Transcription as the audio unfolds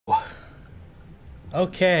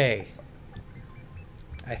Okay.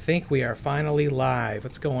 I think we are finally live.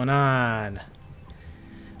 What's going on?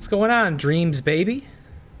 What's going on, Dreams, baby?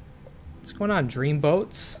 What's going on,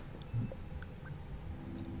 Dreamboats?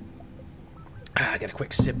 I got a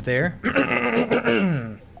quick sip there.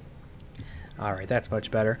 Alright, that's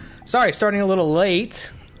much better. Sorry, starting a little late.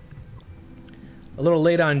 A little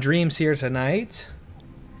late on Dreams here tonight.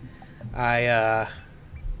 As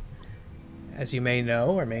you may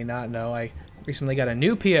know or may not know, I recently got a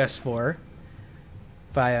new PS4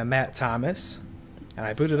 via Matt Thomas, and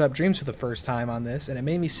I booted up Dreams for the first time on this, and it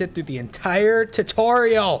made me sit through the entire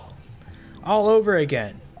tutorial all over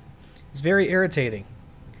again. It's very irritating.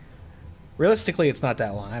 Realistically, it's not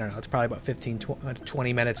that long. I don't know. It's probably about 15,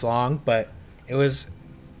 20 minutes long, but it was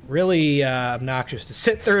really obnoxious to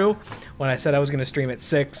sit through when I said I was going to stream at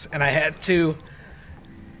 6, and I had to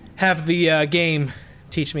have the game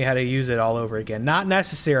teach me how to use it all over again. Not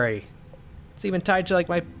necessary. It's even tied to like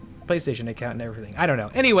my PlayStation account and everything. I don't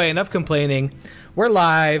know. Anyway, enough complaining. We're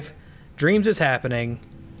live. Dreams is happening.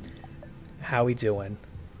 How we doing?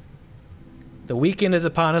 The weekend is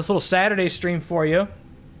upon us. Little Saturday stream for you.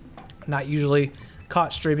 Not usually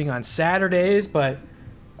caught streaming on Saturdays, but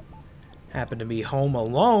happened to be home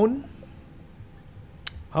alone.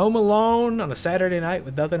 Home alone on a Saturday night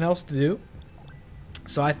with nothing else to do.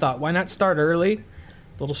 So I thought, why not start early?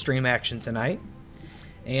 Little stream action tonight.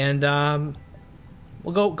 And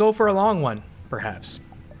we'll go for a long one, perhaps.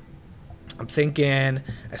 I'm thinking,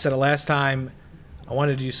 I said it last time, I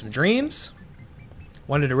wanted to do some Dreams.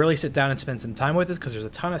 Wanted to really sit down and spend some time with this because there's a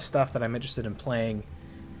ton of stuff that I'm interested in playing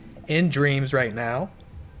in Dreams right now.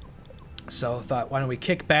 So I thought, why don't we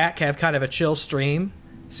kick back, have kind of a chill stream,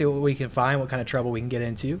 see what we can find, what kind of trouble we can get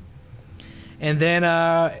into. And then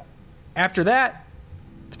after that,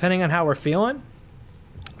 depending on how we're feeling,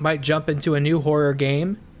 might jump into a new horror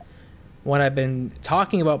game. One I've been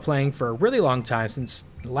talking about playing for a really long time, since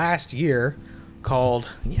last year, called,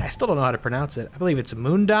 I still don't know how to pronounce it. I believe it's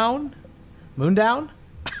Moondown? Moondown?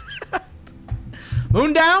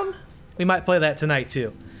 Moondown? We might play that tonight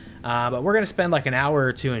too. But we're going to spend like an hour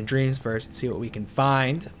or two in Dreams first and see what we can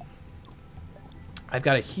find. I've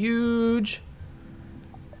got a huge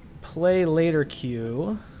play later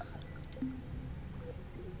queue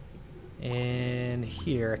in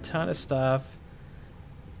here. A ton of stuff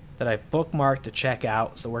that I've bookmarked to check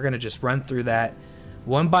out. So we're going to just run through that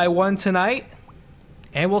one by one tonight.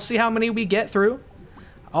 And we'll see how many we get through.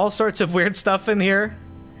 All sorts of weird stuff in here.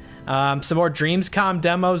 Some more DreamsCom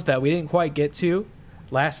demos that we didn't quite get to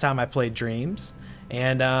last time I played Dreams,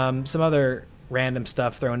 and some other random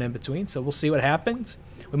stuff thrown in between, so we'll see what happens.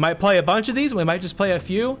 We might play a bunch of these, we might just play a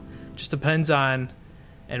few. Just depends on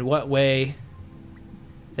in what way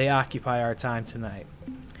they occupy our time tonight.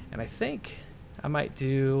 And I think I might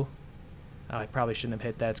do... Oh, I probably shouldn't have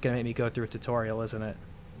hit that. It's going to make me go through a tutorial, isn't it?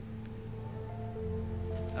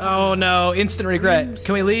 Oh no, instant regret.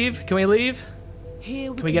 Can we leave? Can we leave?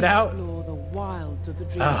 Can we get out? Oh,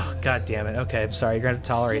 god damn it. Okay, I'm sorry. You're going to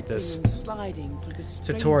tolerate this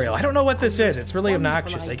tutorial. I don't know what this is. It's really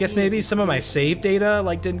obnoxious. I guess maybe some of my save data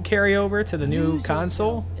like didn't carry over to the new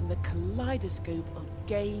console.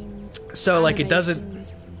 So like it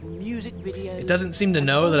doesn't seem to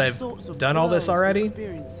know that I've done all this already.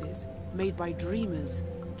 Made by dreamers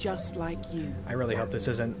just like you. I really hope this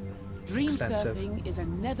isn't extensive. Dream surfing is a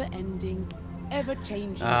never-ending,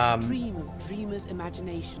 ever-changing stream of dreamers'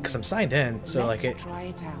 imagination. Because I'm signed in, so Let's like it. try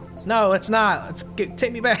it out. No, it's not.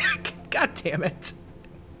 Take me back. God damn it.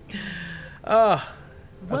 Oh.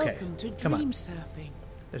 Okay. Welcome to Come dream on. surfing.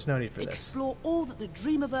 There's no need for this. Explore all that the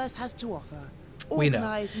Dreamiverse has to offer. We know.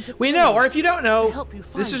 Organized into We know. Or plays if you don't to know, help you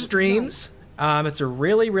find this is what you Dreams. It's a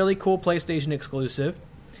really, really cool PlayStation exclusive.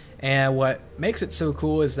 And what makes it so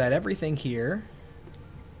cool is that everything here,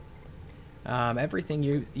 everything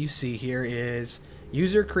you see here is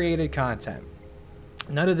user-created content.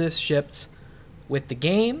 None of this shipped with the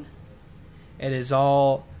game. It is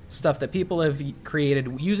all stuff that people have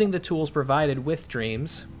created using the tools provided with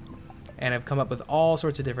Dreams and have come up with all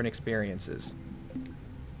sorts of different experiences.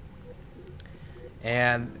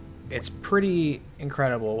 And it's pretty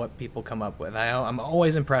incredible what people come up with. I'm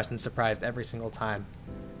always impressed and surprised every single time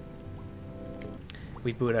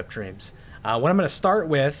we boot up Dreams. What I'm going to start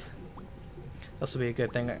with, this will be a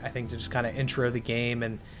good thing, I think, to just kind of intro the game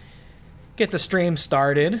and get the stream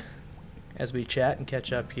started as we chat and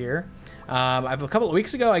catch up here. A couple of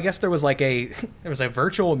weeks ago, I guess there was like a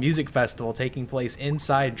virtual music festival taking place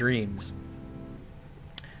inside Dreams.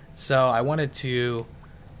 So I wanted to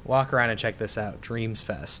walk around and check this out, Dreams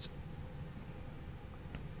Fest.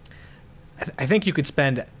 I think you could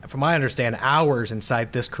spend, from what I understand, hours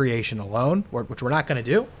inside this creation alone, which we're not going to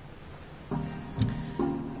do.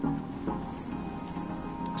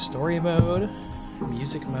 Story mode,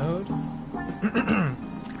 music mode.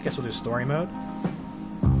 Guess we'll do story mode.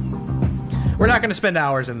 We're not going to spend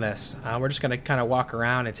hours in this. We're just going to kind of walk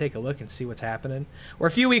around and take a look and see what's happening. We're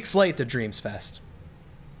a few weeks late to Dreams Fest.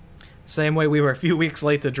 Same way we were a few weeks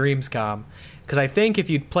late to DreamsCom. Because I think if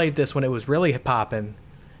you'd played this when it was really popping,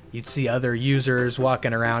 you'd see other users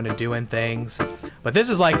walking around and doing things. But this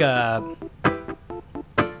is like a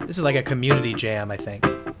community jam, I think.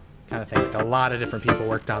 Kind of thing. Like a lot of different people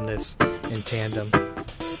worked on this in tandem.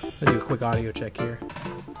 Let's do a quick audio check here.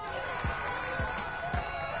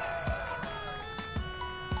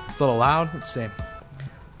 It's a little loud. Let's see.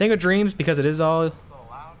 Thing of Dreams, because it is all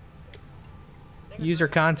user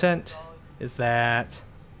content, is that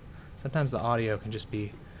sometimes the audio can just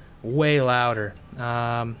be way louder.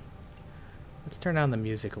 Let's turn down the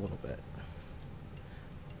music a little bit.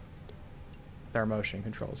 With our motion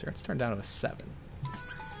controls here. Let's turn down to a 7.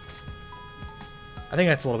 I think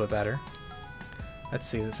that's a little bit better. Let's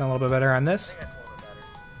see. Does it sound a little bit better on this?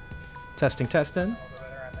 Testing, testing.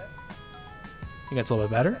 I think that's a little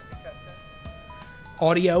bit better.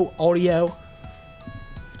 Audio.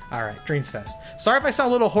 Alright, Dreams Fest. Sorry if I sound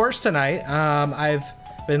a little hoarse tonight. I've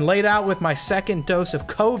been laid out with my second dose of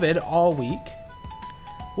COVID all week.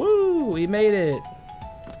 Woo! We made it!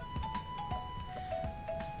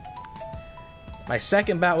 My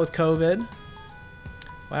second bout with COVID.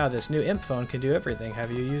 Wow, this new imp phone can do everything. Have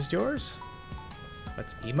you used yours?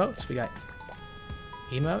 What's emotes? We got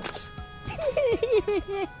emotes.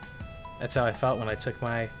 That's how I felt when I took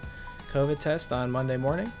my COVID test on Monday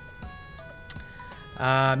morning.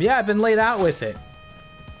 Yeah, I've been laid out with it.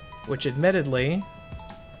 Which, admittedly...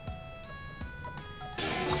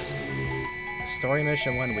 Story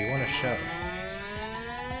mission 1 we want to show.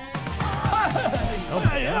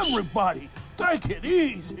 Hey, everybody! Take it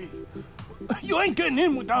easy! You ain't getting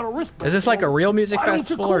in without a wristband. Is this like a real music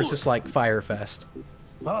festival, or is this like Fire Fest?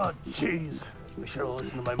 Oh, jeez. I should have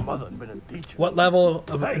listened to my mother and been a teacher. What level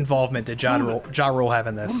of involvement did Ja Rule have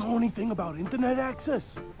in this? You don't know anything about internet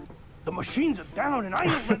access? The machines are down and I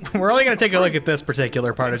ain't... We're only going to take a look at this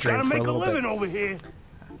particular part of Dreams for a little bit. Over here.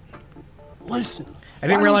 Listen. I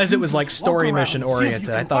didn't realize it was like story mission oriented.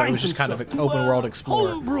 I thought it was just kind of an open world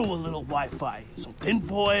explorer. Homebrew a little Wi-Fi. Some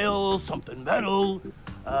tinfoil, something metal,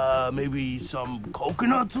 maybe some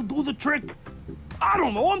coconuts will do the trick. I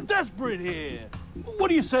don't know, I'm desperate here. What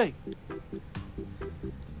do you say?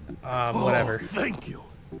 Whatever. Oh, thank you.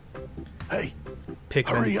 Hey, Pikmin.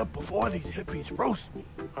 hurry up before these hippies roast me,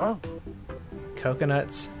 huh?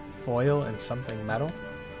 Coconuts, foil, and something metal.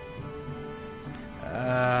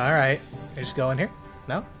 Alright. I just go in here?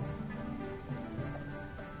 No?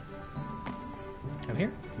 In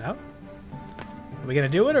here? No? Are we gonna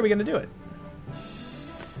do it, or are we gonna do it?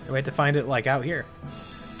 Or we have to find it, like, out here?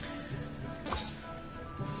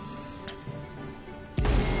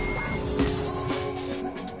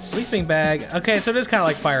 Sleeping bag. Okay, so it is kind of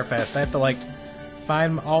like Fire Fest. I have to, like,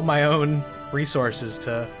 find all my own resources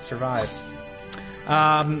to survive.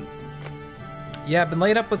 Yeah, I've been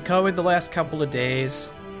laid up with COVID the last couple of days.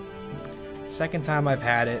 Second time I've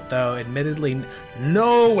had it, though admittedly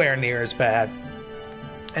nowhere near as bad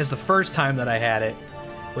as the first time that I had it,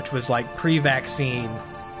 which was like pre-vaccine.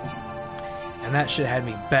 And that shit had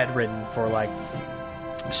me bedridden for like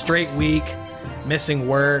a straight week, missing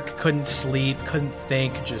work, couldn't sleep, couldn't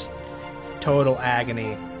think, just total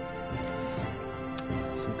agony.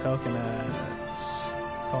 Some coconuts.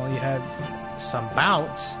 Oh, you had some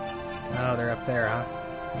bounce. Oh, they're up there, huh?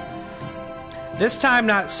 This time,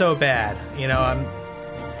 not so bad. You know,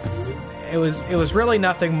 it was really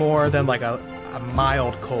nothing more than like a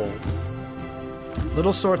mild cold.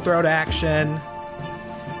 Little sore throat action.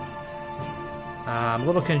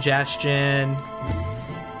 Little congestion.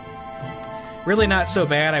 Really not so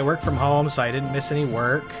bad. I work from home, so I didn't miss any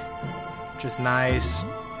work, which is nice.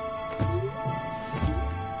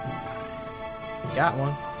 Got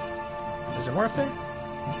one. Is there more up there?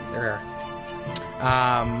 There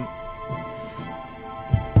are.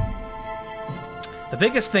 The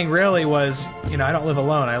biggest thing really was, you know, I don't live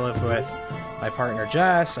alone. I live with my partner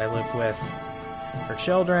Jess. I live with her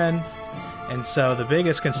children. And so the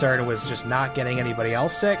biggest concern was just not getting anybody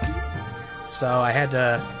else sick. So I had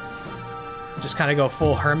to just kind of go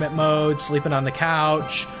full hermit mode, sleeping on the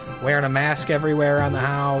couch, wearing a mask everywhere around the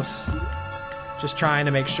house, just trying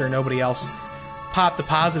to make sure nobody else popped a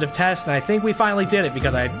positive test. And I think we finally did it,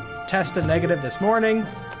 because I tested negative this morning.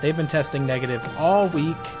 They've been testing negative all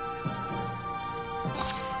week.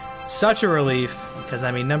 Such a relief, because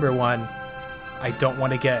I mean, number one, I don't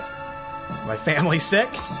want to get my family sick.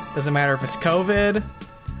 Doesn't matter if it's COVID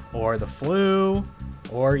or the flu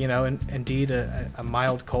or, you know, indeed a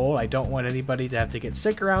mild cold. I don't want anybody to have to get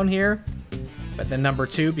sick around here. But then number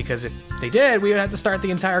two, because if they did, we would have to start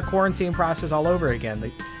the entire quarantine process all over again.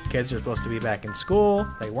 The kids are supposed to be back in school.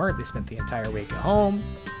 They weren't. They spent the entire week at home.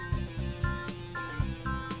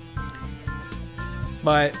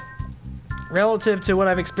 But relative to what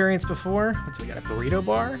I've experienced before, we got a burrito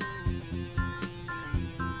bar.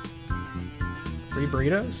 3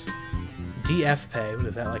 burritos. DF pay. What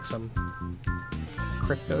is that, like some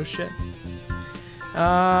crypto shit?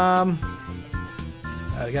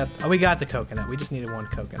 We got the coconut. We just needed 1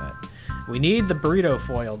 coconut. We need the burrito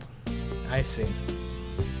foiled. I see.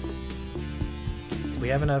 Do we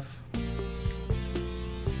have enough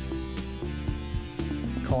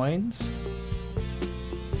coins?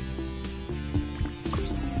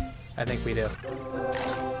 I think we do.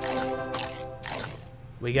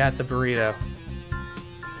 We got the burrito.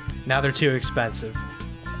 Now they're too expensive.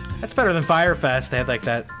 That's better than Firefest. They had like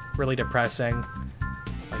that really depressing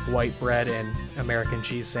like white bread and American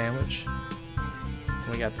cheese sandwich.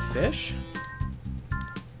 We got the fish.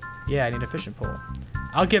 Yeah, I need a fishing pole.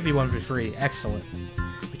 I'll give you one for free. Excellent.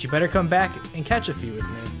 But you better come back and catch a few with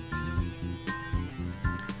me.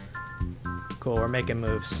 Cool, we're making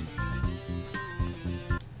moves.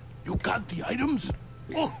 You got the items?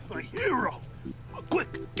 Oh, my hero!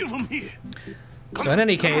 Quick, give them here. So in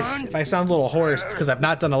any case, if I sound a little hoarse, it's because I've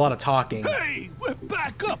not done a lot of talking. Hey, we're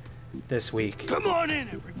back up this week. Come on in,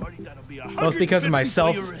 everybody. That'll be both because of my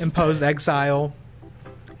self-imposed exile,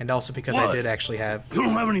 and also because I did actually have you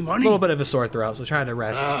don't have any money? A little bit of a sore throat, so trying to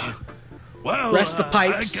rest. Rest the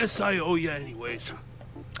pipes. I guess I owe you anyways.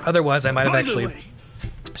 Otherwise, I might have actually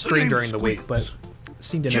streamed during the week, but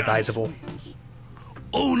seemed inadvisable.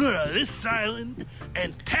 Owner of this island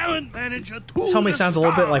and talent manager to this homie sounds a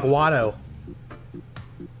little bit like Watto.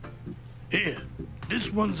 Here,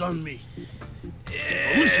 this one's on me.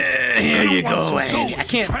 Listen, here you go, Andy. I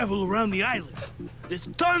can't travel around the island. There's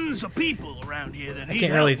tons of people around here that I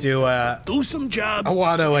can't really do some jobs. A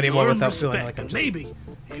Watto anymore without feeling like I'm just maybe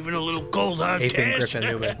even a little cold hard aping cash. Griffin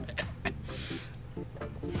Newman.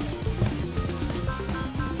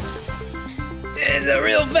 It's a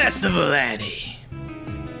real festival, Andy.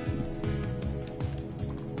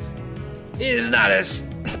 It's not a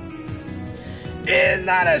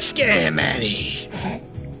scam, Andy.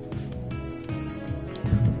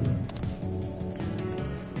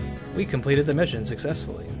 We completed the mission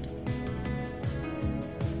successfully.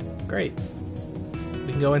 Great.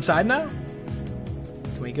 We can go inside now?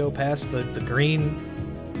 Can we go past the green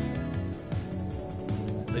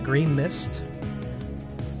mist?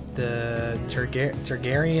 The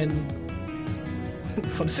Targaryen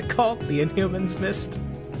what is it called? The Inhumans mist?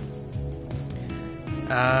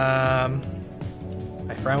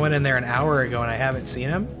 My friend went in there an hour ago and I haven't seen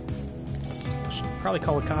him. Should probably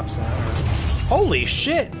call the cops now. Holy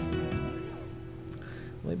shit!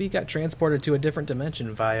 Maybe he got transported to a different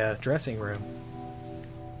dimension via dressing room.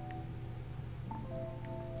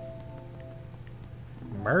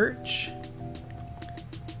 Merch?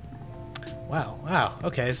 Wow.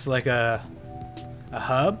 Okay, it's like a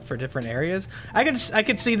hub for different areas. I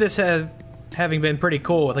could see this having been pretty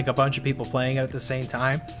cool with like a bunch of people playing it at the same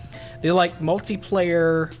time. The like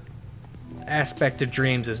multiplayer aspect of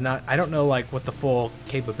Dreams is not. I don't know like what the full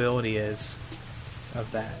capability is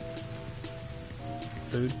of that.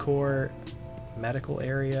 Food court, medical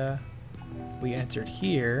area. We entered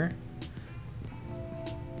here.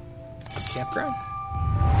 Campground.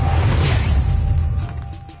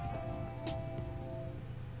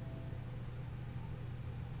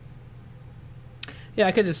 Yeah,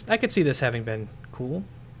 I could see this having been cool.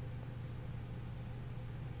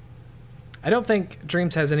 I don't think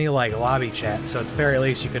Dreams has any like lobby chat, so at the very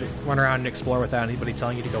least you could run around and explore without anybody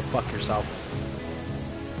telling you to go fuck yourself.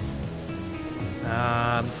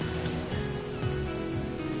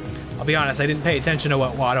 I'll be honest, I didn't pay attention to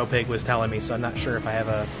what Watto Pig was telling me, so I'm not sure if I have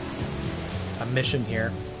a mission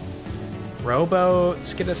here.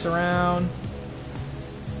 Rowboats get us around.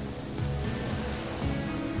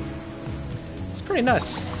 It's pretty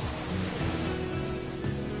nuts.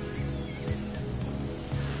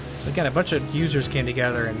 So again, a bunch of users came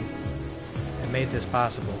together and made this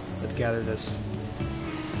possible. Put together this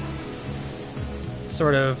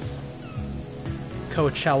sort of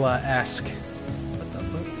Coachella-esque. What the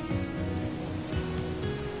fuck?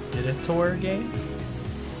 Did a tour game?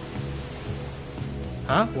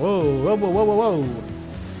 Huh? Whoa.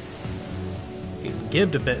 You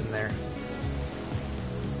gibbed a bit in there.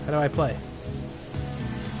 How do I play?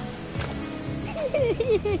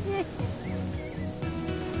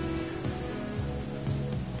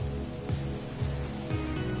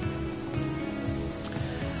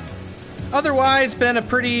 Otherwise, been a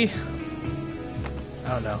pretty...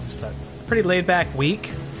 Oh no, stuck. Pretty laid-back week.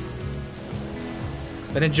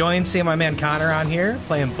 Been enjoying seeing my man Connor on here,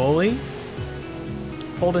 playing Bully.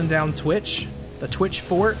 Holding down Twitch, the Twitch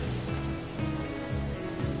fort.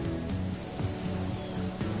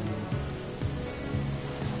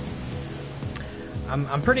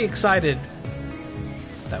 I'm pretty excited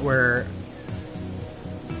that we're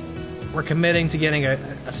committing to getting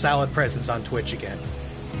a solid presence on Twitch again.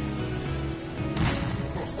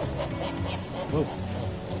 Whoa.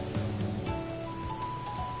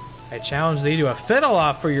 I challenge thee to a fiddle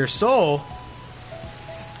off for your soul.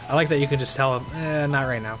 I like that you can just tell him, not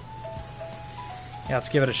right now. Yeah, let's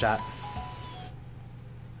give it a shot.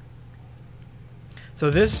 So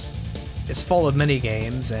this is full of mini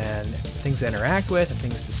games and things to interact with and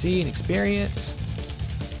things to see and experience.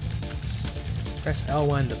 Press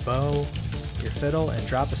L1 to bow your fiddle and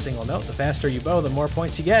drop a single note. The faster you bow, the more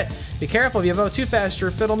points you get. Be careful, if you bow too fast,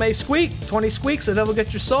 your fiddle may squeak. 20 squeaks and it'll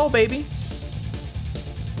get your soul, baby.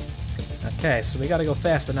 Okay, so we gotta go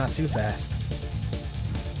fast, but not too fast.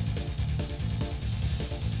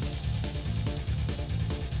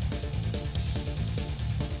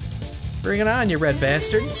 Bring it on, you red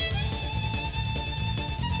bastard.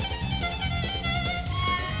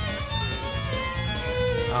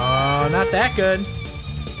 Oh, not that good.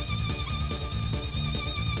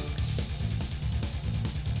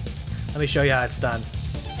 Let me show you how it's done.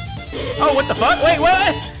 Oh, what the fuck? Wait,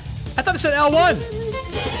 what? I thought it said L1.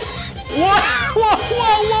 Whoa, whoa,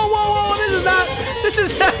 whoa, whoa, whoa, whoa. This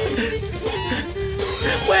is not.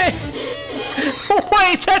 Wait,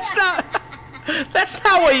 that's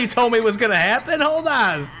not what you told me was gonna happen. Hold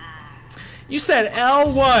on. You said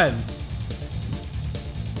L1.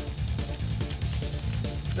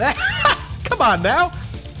 Come on now.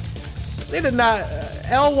 They did not.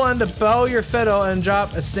 L1 to bow your fiddle and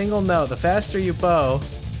drop a single note. The faster you bow.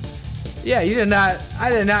 Yeah, you did not. I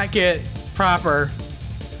did not get proper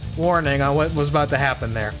warning on what was about to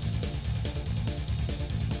happen there.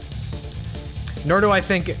 Nor do I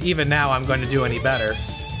think even now I'm going to do any better.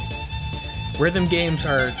 Rhythm games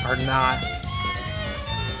are not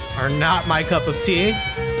my cup of tea.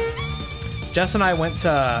 Jess and I went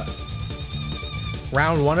to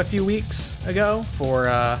round 1 a few weeks ago for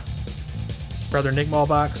Brother Nick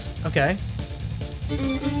Maulbox. Okay.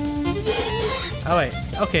 Oh wait.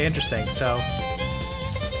 Okay, interesting. So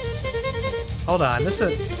hold on. This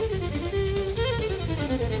is.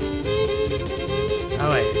 Oh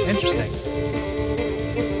wait. Interesting.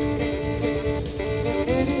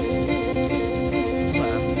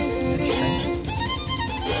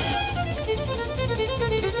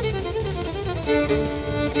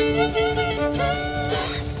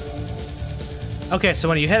 Okay, so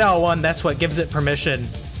when you hit L1, that's what gives it permission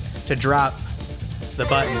to drop the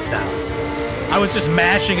buttons down. I was just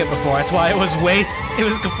mashing it before, that's why it was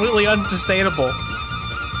completely unsustainable.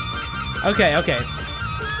 Okay.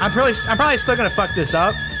 I'm probably still gonna fuck this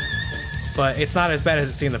up, but it's not as bad as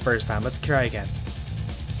it seemed the first time. Let's try again.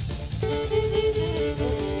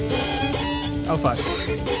 Oh fuck.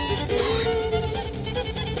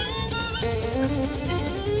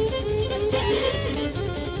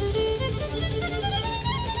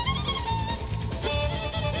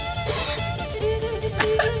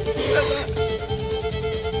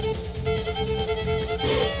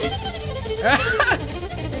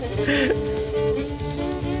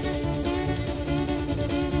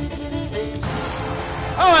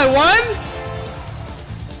 Oh, I won?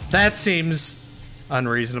 That seems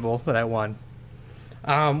unreasonable that I won.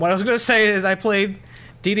 What I was going to say is I played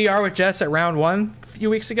DDR with Jess at round 1 a few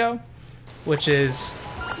weeks ago, which is,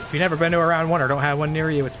 if you've never been to a round 1 or don't have one near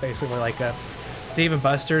you, it's basically like a Dave and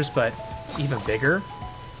Buster's, but even bigger.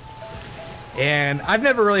 And I've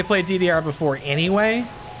never really played DDR before anyway,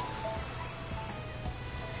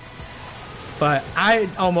 but I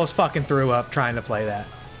almost fucking threw up trying to play that.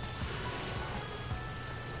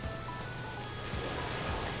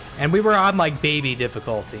 And we were on like baby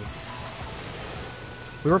difficulty.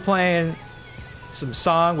 We were playing some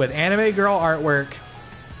song with anime girl artwork.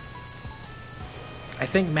 I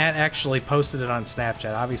think Matt actually posted it on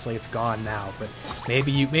Snapchat. Obviously it's gone now, but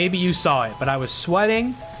maybe you saw it. But I was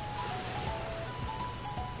sweating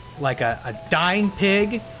like a dying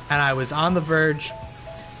pig, and I was on the verge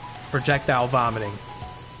projectile vomiting.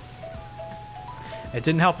 It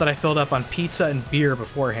didn't help that I filled up on pizza and beer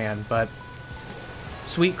beforehand, but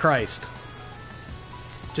sweet Christ.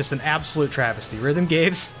 Just an absolute travesty. Rhythm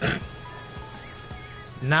games,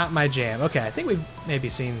 not my jam. Okay, I think we've maybe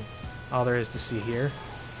seen all there is to see here.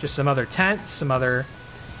 Just some other tents, some other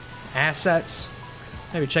assets.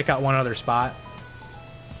 Maybe check out one other spot.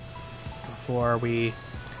 before we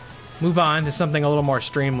move on to something a little more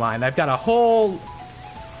streamlined. I've got a whole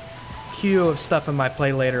queue of stuff in my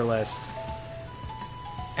play later list,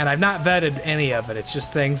 and I've not vetted any of it. It's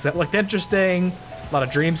just things that looked interesting. A lot of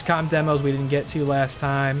DreamsCom demos we didn't get to last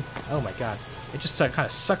time. Oh my god. It just kind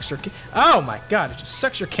of sucks your... Oh my god, it just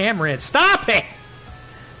sucks your camera in. Stop it!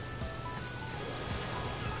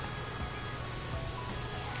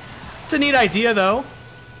 It's a neat idea, though.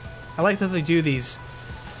 I like that they do these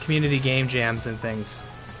community game jams and things.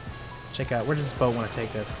 Check out, where does this boat want to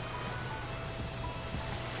take us?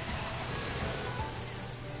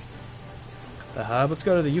 The hub. Let's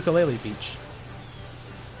go to the ukulele beach.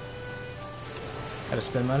 Gotta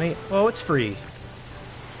spend money. Oh, it's free.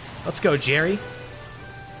 Let's go, Jerry.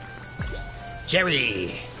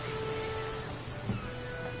 Jerry!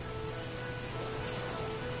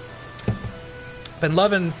 Been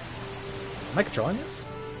loving... Am I controlling this?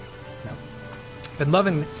 No. Been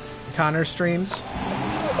loving Connor's streams.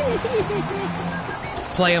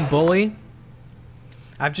 Playing Bully.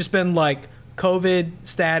 I've just been like COVID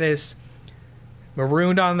status,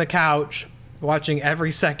 marooned on the couch, watching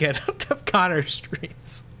every second of Connor's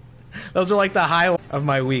streams. Those are like the highlight of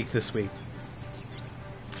my week this week,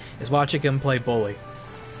 is watching him play Bully.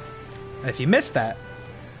 And if you missed that,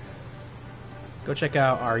 go check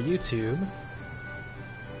out our YouTube.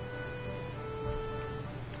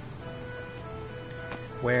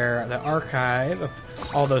 Where the archive of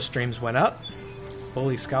all those streams went up.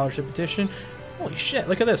 Bully Scholarship Edition. Holy shit,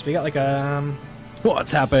 look at this. We got like a...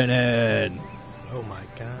 What's happening? Oh my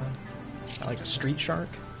god. Got like a street shark.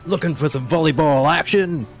 Looking for some volleyball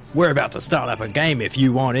action? We're about to start up a game if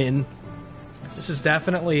you want in. This is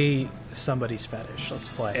definitely somebody's fetish. Let's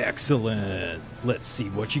play. Excellent. Let's see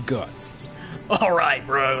what you got. Alright,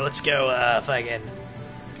 bro. Let's go, fucking...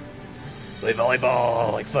 play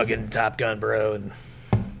volleyball like fucking Top Gun, bro, and...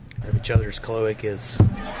 grab each other's cloacas.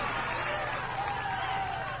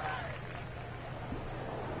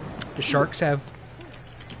 Do sharks have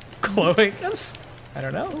cloacas? I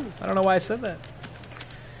don't know. I don't know why I said that.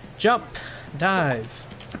 Jump. Dive.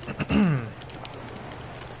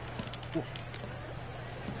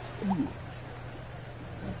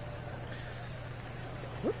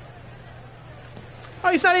 Oh,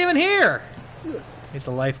 he's not even here! He's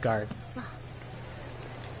the lifeguard.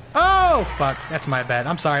 Oh, fuck. That's my bad.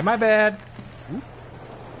 I'm sorry. My bad.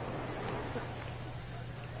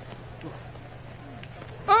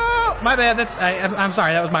 Oh, my bad. That's... I'm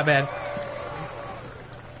sorry. That was my bad.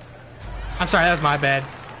 I'm sorry. That was my bad.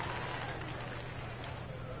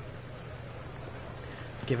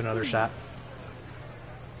 Let's give it another shot.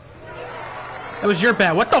 That was your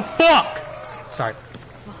bad. What the fuck? Sorry.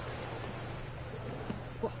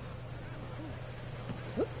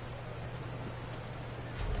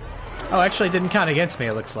 Oh, actually, it didn't count against me,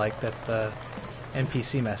 it looks like. That the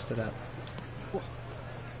NPC messed it up.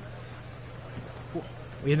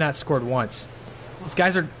 We had not scored once. These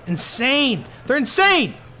guys are insane! They're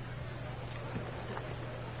insane!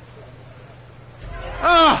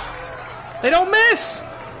 Ah! They don't miss!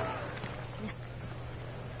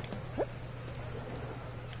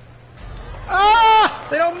 Ah!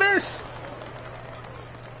 They don't miss!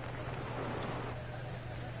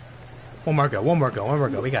 One more go, one more go, one more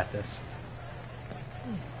go. We got this.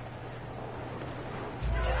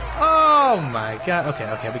 Oh my god. Okay,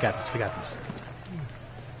 okay, we got this, we got this.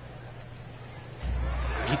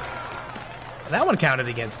 That one counted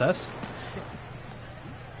against us.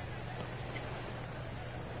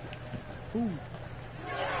 Ooh.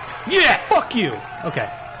 Yeah! Fuck you! Okay,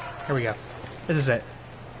 here we go. This is it.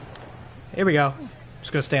 Here we go.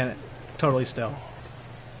 Just gonna stand it totally still.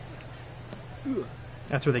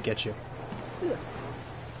 That's where they get you.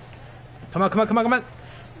 Come on, come on, come on, come on.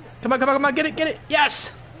 Come on, come on, come on. Get it, get it.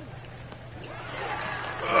 Yes!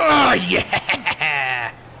 Oh,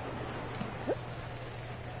 yeah!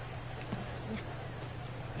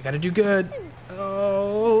 I gotta do good.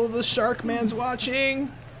 Oh, the shark man's watching.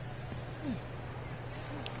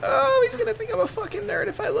 Oh, he's gonna think I'm a fucking nerd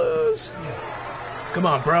if I lose. Come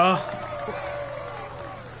on, bro.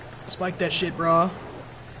 Spike that shit, bro.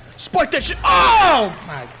 Spike that shit. Oh!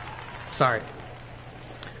 My. Sorry.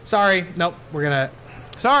 Sorry. Nope. We're gonna.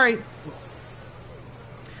 Sorry.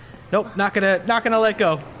 Nope. Not gonna let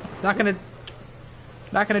go. Not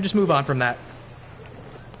gonna just move on from that.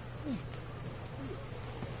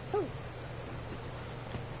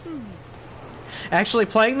 Actually,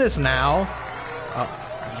 playing this now.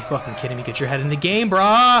 Oh, are you fucking kidding me? Get your head in the game,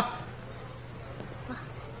 brah.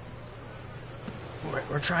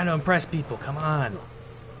 We're trying to impress people. Come on.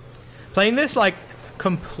 Playing this like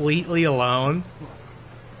completely alone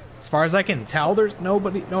As far as I can tell, there's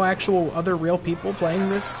no actual other real people playing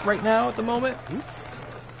this right now at the moment.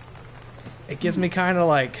 It gives me kind of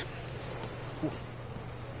like...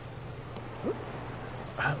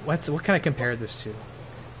 what can I compare this to?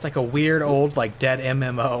 It's like a weird old, like, dead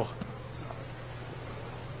MMO.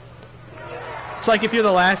 It's like if you're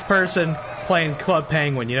the last person playing Club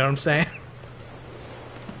Penguin, you know what I'm saying?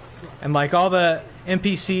 And, like, all the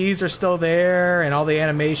NPCs are still there, and all the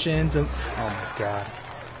animations, and... oh, my God.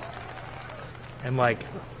 And, like,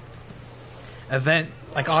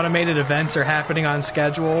 automated events are happening on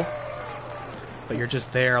schedule, but you're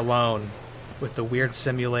just there alone with the weird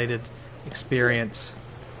simulated experience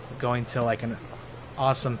of going to, like, an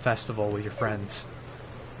awesome festival with your friends.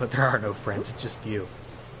 But there are no friends, it's just you.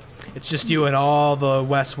 It's just you and all the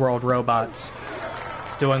Westworld robots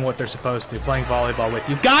doing what they're supposed to, playing volleyball with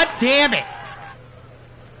you. God damn it!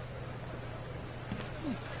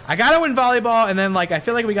 I gotta win volleyball, and then, like, I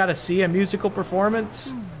feel like we gotta see a musical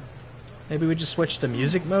performance. Maybe we just switch to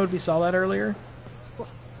music mode, we saw that earlier.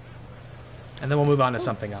 And then we'll move on to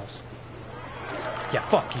something else. Yeah,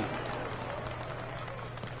 fuck you.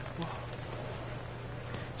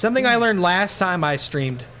 Something I learned last time I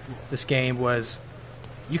streamed this game was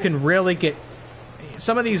you can really get...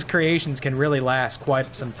 some of these creations can really last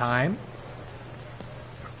quite some time.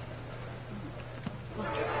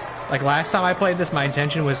 Like, last time I played this, my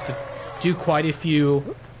intention was to do quite a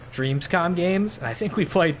few DreamsCom games, and I think we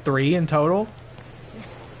played 3 in total.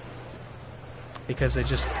 Because it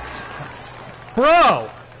just... bro!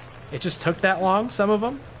 It just took that long, some of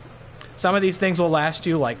them. Some of these things will last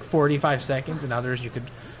you, like, 45 seconds, and others you could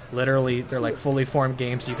literally... they're, like, fully formed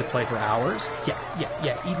games you could play for hours.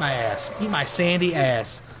 Yeah, eat my ass. Eat my sandy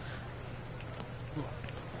ass.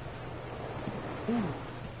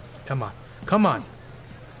 Come on. Come on.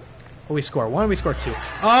 What do we score? 1, we score 2.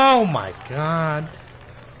 Oh my god.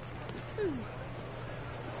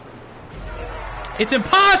 It's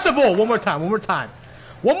impossible! One more time, one more time.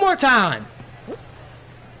 One more time!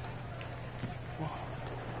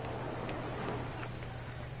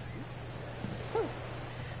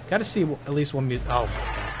 Gotta see at least one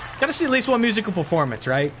gotta see at least one musical performance,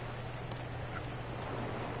 right?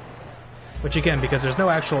 Which again, because there's no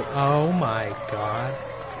actual... oh my god.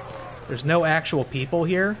 There's no actual people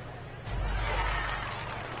here?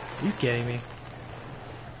 Are you kidding me?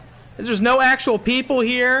 There's no actual people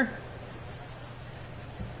here?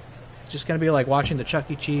 It's just gonna be like watching the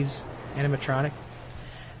Chuck E. Cheese animatronic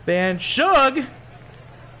band. Shug!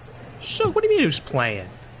 Shug, what do you mean who's playing?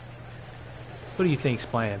 What do you think's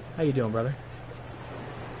playing? How you doing, brother?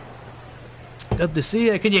 Good to see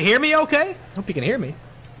you. Can you hear me okay? Hope you can hear me.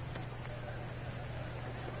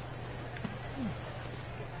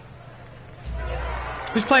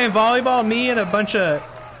 Who's playing volleyball? Me and a bunch of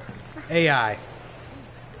AI.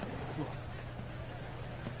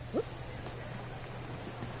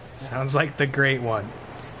 Sounds like the great one.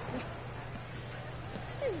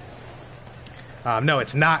 No,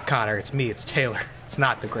 it's not Connor. It's me. It's Taylor. It's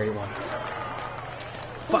not the great one.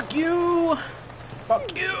 Fuck you!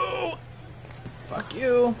 Fuck you! Fuck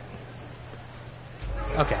you!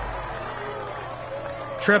 Okay.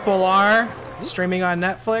 Triple R. Streaming on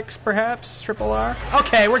Netflix, perhaps? Triple R?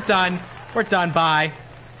 Okay, we're done. We're done. Bye.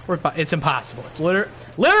 It's impossible. It's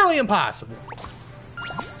literally impossible.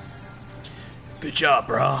 Good job,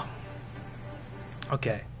 bro.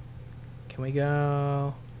 Okay. Can we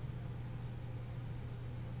go...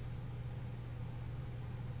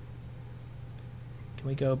 can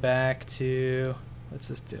we go back to... what's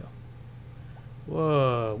this do?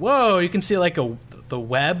 Whoa. Whoa, you can see like the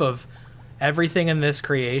web of everything in this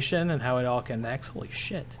creation and how it all connects. Holy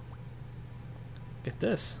shit. Look at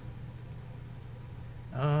this.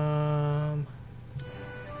 How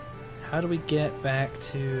do we get back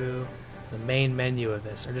to the main menu of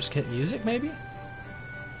this? Or just hit music, maybe?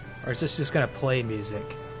 Or is this just gonna play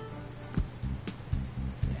music?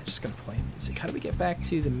 Yeah, just gonna play music. How do we get back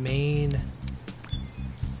to the main...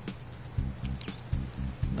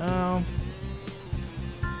 no.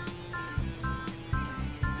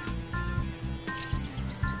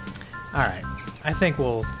 Alright. I think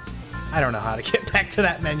we'll... I don't know how to get back to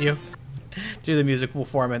that menu. Do the music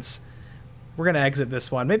performance. We're going to exit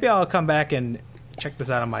this one. Maybe I'll come back and check this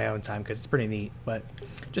out on my own time because it's pretty neat. But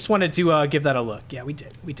just wanted to give that a look. Yeah, we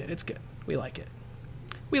did. We did. It's good. We like it.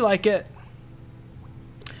 We like it.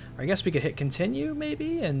 Or I guess we could hit continue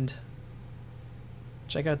maybe and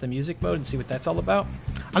check out the music mode and see what that's all about.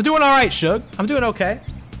 I'm doing all right, Shug. I'm doing okay.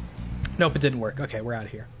 Nope, it didn't work. Okay, we're out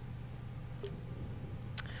of here.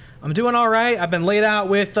 I'm doing all right. I've been laid out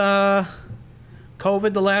with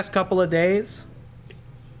COVID the last couple of days.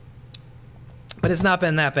 But it's not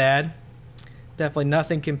been that bad. Definitely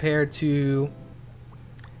nothing compared to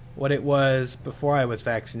what it was before I was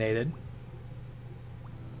vaccinated.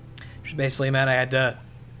 Which basically meant I had to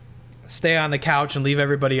stay on the couch and leave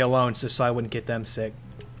everybody alone just so I wouldn't get them sick.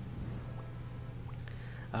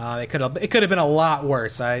 It could have been a lot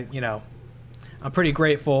worse. I'm pretty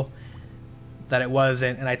grateful that it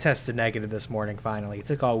wasn't, and I tested negative this morning finally. It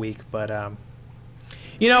took all week, but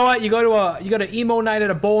you know what? You go to emo night at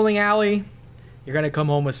a bowling alley, you're gonna come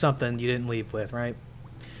home with something you didn't leave with, right?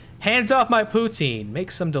 Hands off my poutine.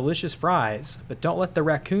 Make some delicious fries, but don't let the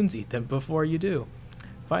raccoons eat them before you do.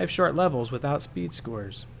 5 short levels without speed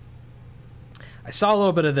scores. I saw a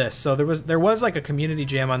little bit of this. So there was like a community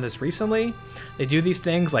jam on this recently. They do these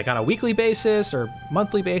things like on a weekly basis or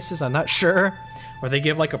monthly basis, I'm not sure, where they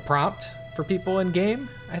give like a prompt for people in game,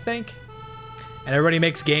 I think. And everybody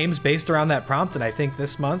makes games based around that prompt, and I think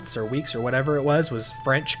this month's or week's or whatever it was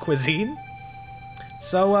French cuisine.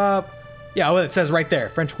 So yeah, well, it says right there,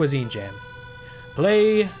 French cuisine jam.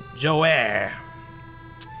 Play jouer.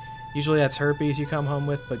 Usually that's herpes you come home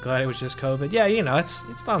with, but glad it was just COVID. Yeah, it's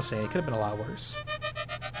what I'm saying. It could have been a lot worse.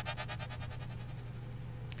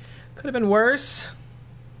 Could have been worse.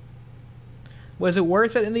 Was it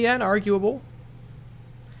worth it in the end? Arguable.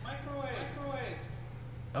 Microwave.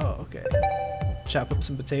 Oh, okay. Chop up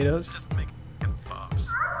some potatoes. Just make pops.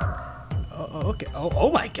 Oh, okay. Oh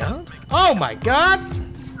my god. Oh my god!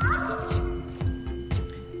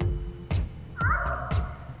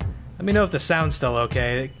 Let me know if the sound's still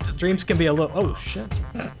okay. Streams can be a little... Oh, shit.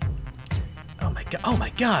 Oh, my God. Oh, my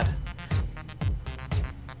God.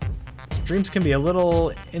 Streams can be a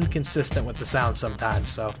little inconsistent with the sound sometimes,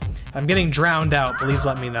 so if I'm getting drowned out, please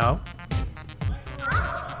let me know.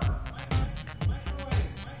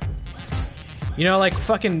 Like,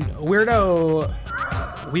 fucking weirdo,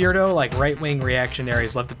 like, right-wing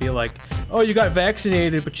reactionaries love to be like, oh, you got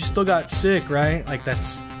vaccinated, but you still got sick, right? Like,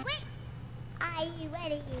 that's...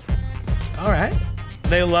 Alright.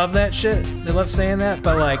 They love that shit. They love saying that,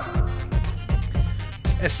 but like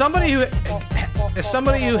as somebody who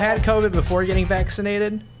had COVID before getting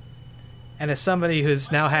vaccinated, and as somebody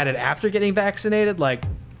who's now had it after getting vaccinated, like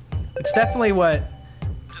it's definitely what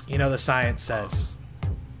the science says.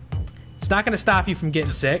 It's not gonna stop you from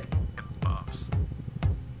getting sick,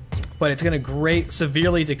 but it's gonna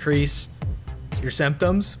severely decrease your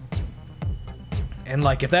symptoms. And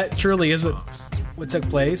like if that truly is what took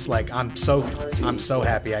place, like I'm so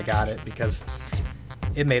happy I got it because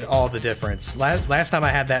it made all the difference. Last time I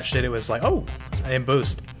had that shit, it was like, oh, I didn't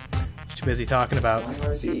boost. Too busy talking about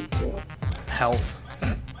health.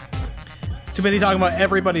 Too busy talking about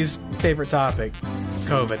everybody's favorite topic,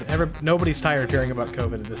 COVID. Nobody's tired of hearing about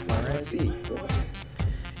COVID at this point,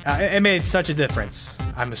 right? It made such a difference,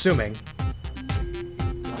 I'm assuming.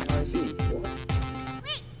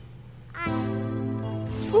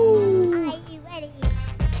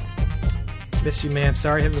 Miss you, man.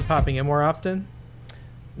 Sorry, haven't been popping in more often.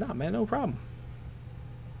 Nah, man, no problem.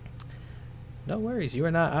 No worries. You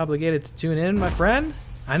are not obligated to tune in, my friend.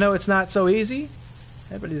 I know it's not so easy.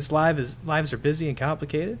 Everybody's lives are busy and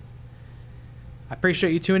complicated. I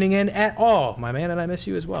appreciate you tuning in at all, my man, and I miss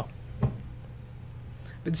you as well.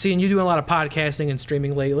 Been seeing you doing a lot of podcasting and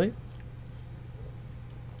streaming lately.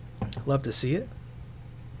 Love to see it.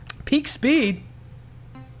 Peak speed.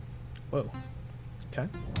 Whoa. Okay.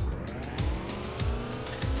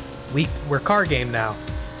 We're car game now.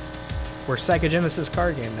 We're Psychogenesis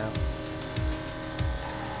car game now.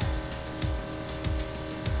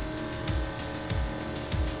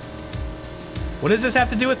 What does this have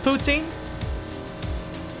to do with poutine?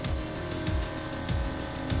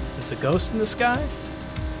 There's a ghost in the sky?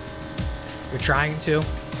 You're trying to.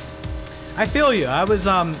 I feel you. I was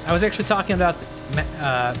actually talking about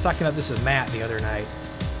this with Matt the other night.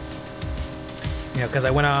 Because I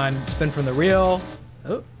went on Spin from the Reel.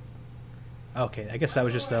 Oh. Okay, I guess that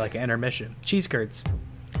was just like an intermission. Cheese curds.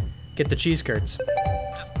 Get the cheese curds.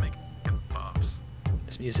 Just make pops.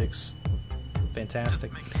 This music's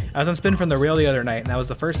fantastic. I was on Spin from the Reel the other night, and that was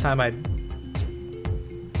the first time I'd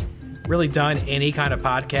really done any kind of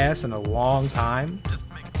podcast in a long time. Just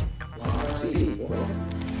make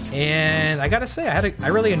And I gotta say, I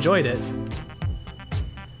really enjoyed it.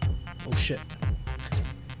 Oh shit.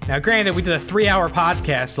 Now granted, we did a 3-hour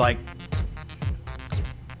podcast, like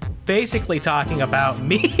basically talking about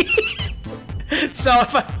me. so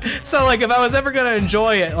if I was ever gonna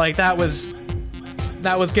enjoy it, like that was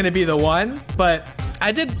gonna be the one. But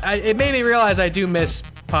it made me realize I do miss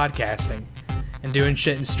podcasting and doing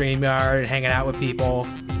shit in StreamYard and hanging out with people.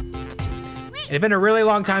 It had been a really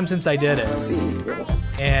long time since I did it.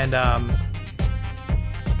 And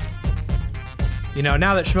you know,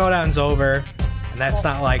 now that Schmodown's over, and that's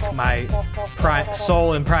not like my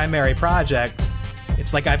sole and primary project,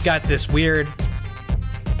 it's like I've got this weird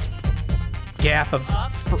gap of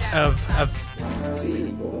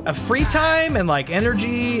free time and like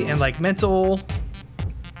energy and like mental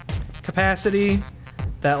capacity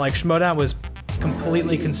that like Schmodown was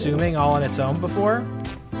completely consuming all on its own before.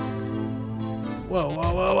 Whoa, whoa,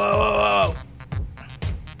 whoa, whoa, whoa, whoa.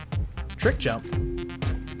 Trick jump.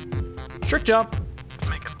 Trick jump.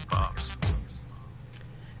 Making pops.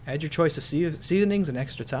 Add your choice of seasonings and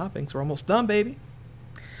extra toppings. We're almost done, baby.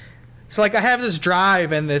 So like I have this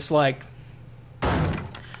drive and this like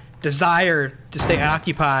desire to stay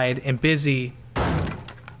occupied and busy.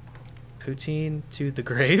 Poutine to the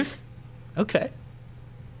grave? Okay.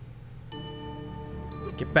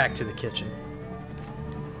 Get back to the kitchen.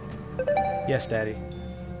 Yes, Daddy.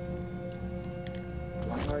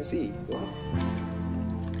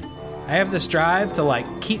 I have this drive to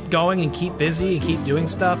like keep going and keep busy and keep doing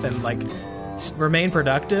stuff and like remain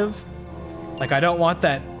productive. Like I don't want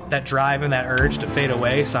that drive and that urge to fade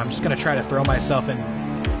away, so I'm just gonna try to throw myself in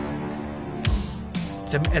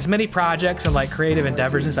to as many projects and like creative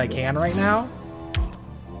endeavors as I can right now.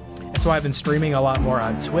 That's why I've been streaming a lot more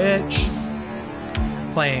on Twitch,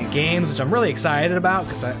 playing games, which I'm really excited about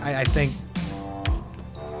because I think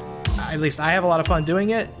at least I have a lot of fun doing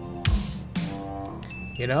it.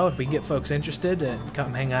 You know, if we can get folks interested and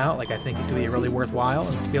come hang out, like I think it could be really worthwhile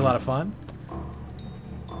and be a lot of fun.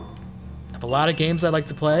 I have a lot of games I'd like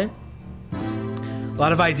to play. A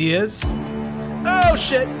lot of ideas. Oh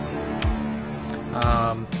shit!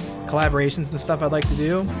 Collaborations and stuff I'd like to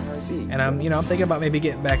do. And I'm thinking about maybe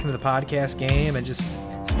getting back into the podcast game and just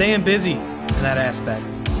staying busy in that aspect.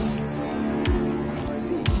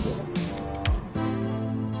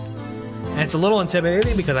 And it's a little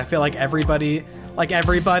intimidating because I feel like everybody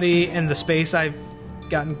in the space I've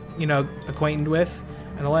gotten, acquainted with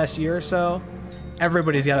in the last year or so,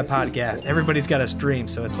 everybody's got a podcast. Everybody's got a stream.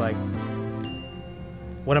 So it's like,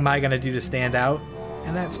 what am I going to do to stand out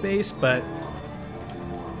in that space? But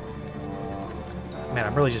man,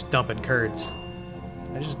 I'm really just dumping curds.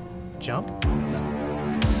 Did I just jump? No.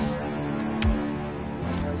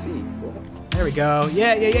 There we go.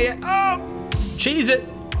 Yeah. Oh! Cheese it!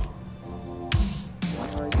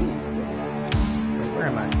 Wait, where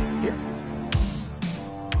am I? Here?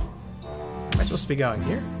 Where am I supposed to be going?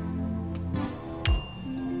 Here?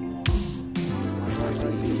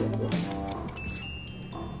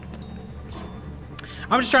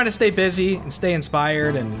 I'm just trying to stay busy and stay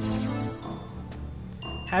inspired and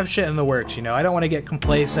have shit in the works, I don't want to get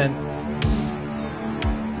complacent.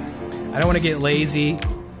 I don't want to get lazy,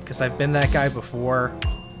 because I've been that guy before.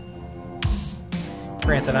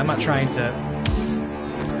 Granted, I'm not trying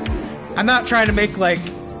to make, like,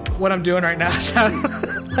 what I'm doing right now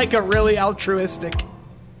sound like a really altruistic,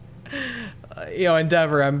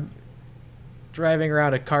 endeavor. I'm driving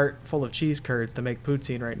around a cart full of cheese curds to make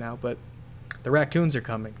poutine right now, but the raccoons are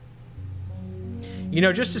coming.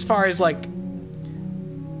 Just as far as, like,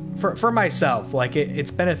 for myself, like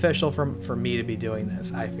it's beneficial for me to be doing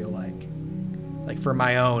this. I feel like for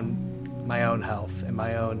my own health and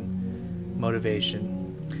my own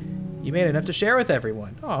motivation. You made enough to share with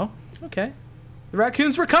everyone. Oh, okay. The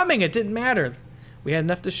raccoons were coming. It didn't matter. We had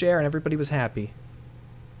enough to share, and everybody was happy.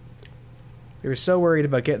 We were so worried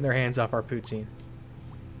about getting their hands off our poutine.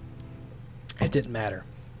 It didn't matter.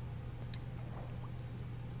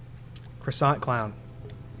 Croissant clown.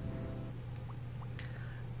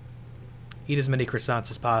 Eat as many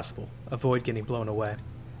croissants as possible. Avoid getting blown away.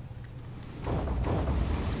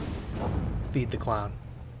 Feed the clown.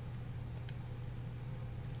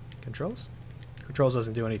 Controls? Controls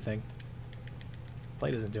doesn't do anything.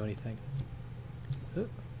 Play doesn't do anything.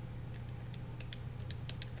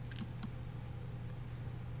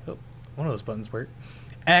 Oh, one of those buttons work.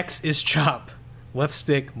 X is chop. Left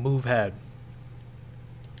stick, move head.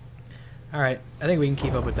 Alright, I think we can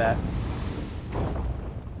keep up with that.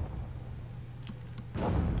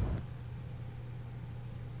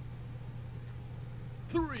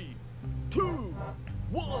 Three, two,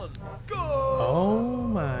 one, go! Oh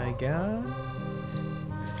my god.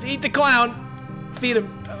 Feed the clown! Feed him.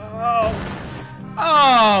 Oh.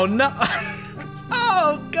 Oh no.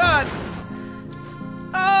 Oh god.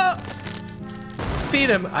 Oh. Feed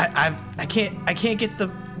him. I can't get the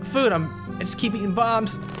food. I just keep eating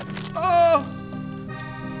bombs. Oh.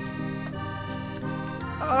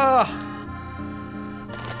 Oh.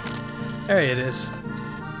 There it is.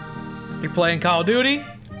 You're playing Call of Duty?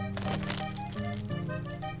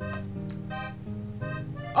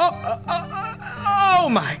 Oh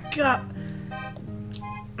my god.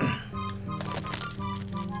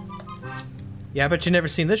 Yeah, I bet you never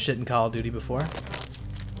seen this shit in Call of Duty before.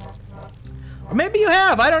 Or maybe you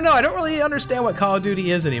have. I don't know. I don't really understand what Call of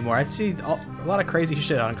Duty is anymore. I see a lot of crazy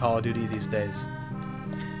shit on Call of Duty these days.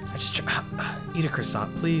 I just eat a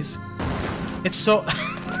croissant, please. It's so.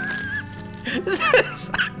 This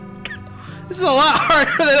is a lot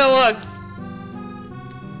harder than it looks.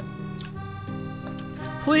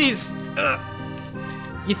 Please.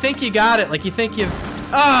 You think you got it? Like you think you've.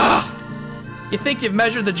 You think you've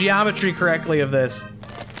measured the geometry correctly of this?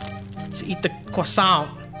 To eat the croissant.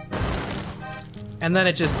 And then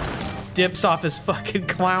it just dips off his fucking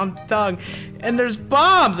clown tongue. And there's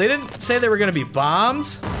bombs! They didn't say there were gonna be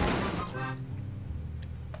bombs.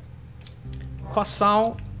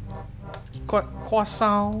 Croissant.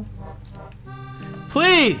 Croissant.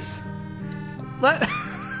 Please! Let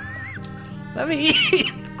me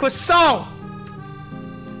eat croissant!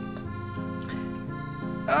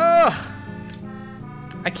 Ugh!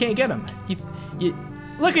 I can't get him.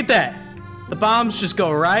 Look at that! The bombs just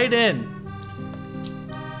go right in.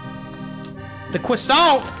 The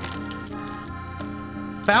croissant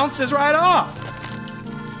bounces right off.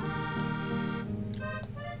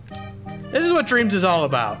 This is what Dreams is all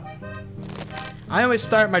about. I always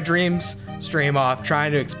start my Dreams stream off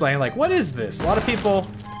trying to explain, like, what is this? A lot of people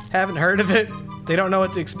haven't heard of it. They don't know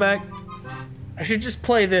what to expect. I should just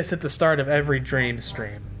play this at the start of every Dreams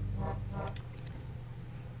stream.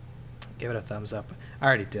 Give it a thumbs up. I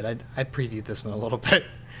already did. I previewed this one a little bit.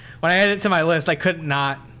 When I added it to my list, I could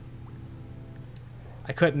not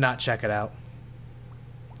check it out.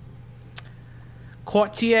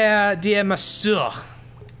 Quartier de Masseur.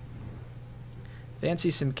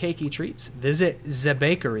 Fancy some cakey treats? Visit the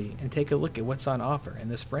bakery and take a look at what's on offer in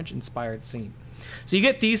this French-inspired scene. So you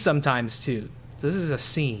get these sometimes too. This is a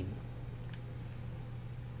scene.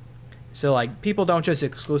 So like people don't just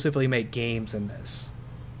exclusively make games in this.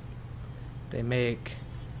 They make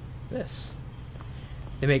this.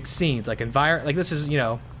 They make scenes like like this is, you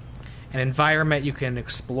know, an environment you can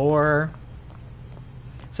explore.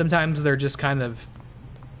 Sometimes they're just kind of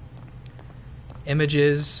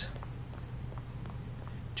images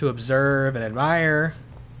to observe and admire.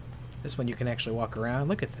 This one you can actually walk around.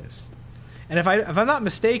 Look at this. And if I'm not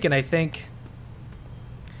mistaken, I think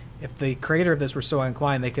if the creator of this were so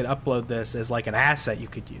inclined, they could upload this as like an asset you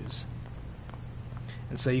could use.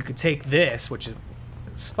 And so you could take this, which is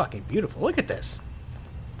it's fucking beautiful. Look at this.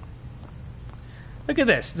 Look at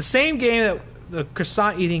this. The same game that the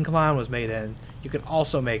croissant eating clown was made in, you could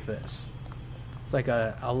also make this. It's like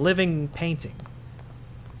a living painting.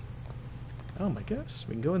 Oh my gosh,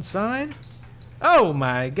 we can go inside. Oh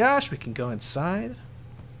my gosh, we can go inside.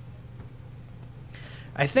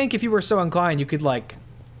 I think if you were so inclined, you could like,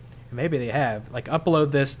 maybe they have, like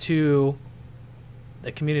upload this to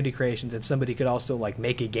the community creations and somebody could also like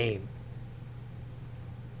make a game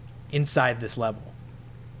inside this level.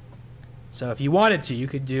 So if you wanted to, you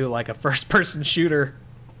could do like a first-person shooter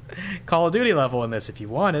Call of Duty level in this if you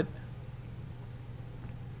wanted.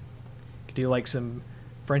 You could do like some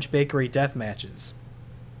French bakery death matches.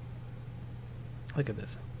 Look at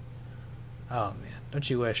this. Oh man, don't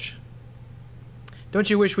you wish? Don't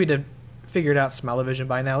you wish we'd have figured out smell-o-vision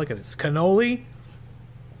by now? Look at this. Cannoli.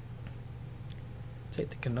 Take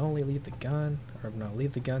the cannoli, leave the gun. Or no,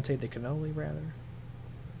 leave the gun, take the cannoli rather.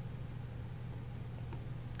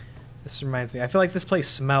 This reminds me. I feel like this place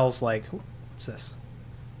smells like... What's this?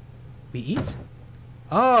 We eat?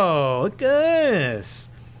 Oh, look at this.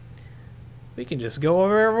 We can just go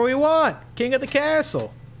wherever we want. King of the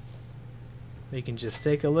castle. We can just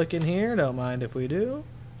take a look in here. Don't mind if we do.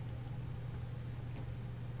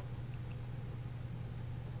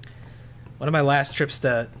 One of my last trips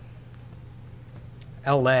to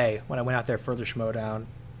LA, when I went out there for the Schmodown,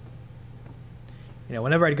 you know,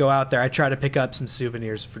 whenever I'd go out there, I'd try to pick up some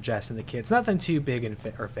souvenirs for Jess and the kids. Nothing too big and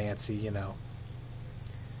or fancy, you know.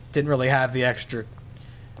 Didn't really have the extra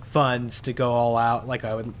funds to go all out like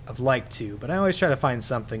I would have liked to, but I always try to find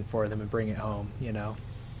something for them and bring it home, you know.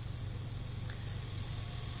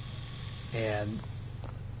 And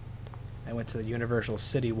I went to the Universal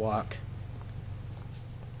City Walk,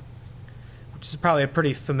 which is probably a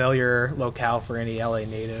pretty familiar locale for any LA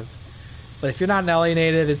native. But if you're not an LA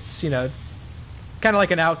native, it's, you know, kind of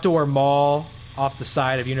like an outdoor mall off the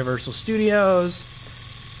side of Universal Studios.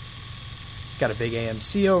 Got a big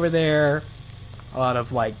AMC over there. A lot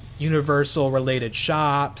of like Universal related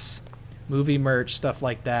shops, movie merch, stuff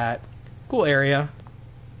like that. Cool area,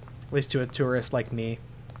 at least to a tourist like me.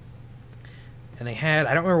 And they had,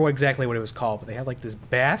 I don't remember exactly what it was called, but they had like this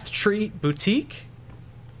bath treat boutique.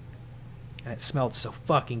 And it smelled so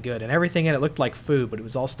fucking good. And everything in it looked like food, but it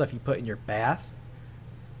was all stuff you put in your bath.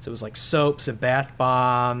 So it was like soaps and bath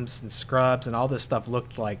bombs and scrubs, and all this stuff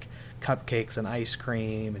looked like cupcakes and ice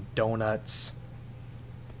cream and donuts.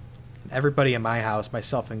 And everybody in my house,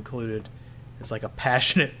 myself included, is like a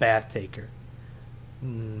passionate bath taker.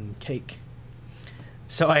 Cake.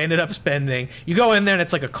 So I ended up spending... You go in there and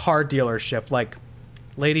it's like a car dealership. Like,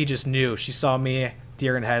 lady just knew. She saw me,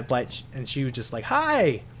 deer in headlights, and she was just like,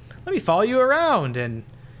 "Hi, let me follow you around and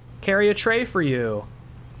carry a tray for you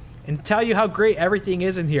and tell you how great everything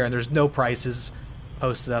is in here." And there's no prices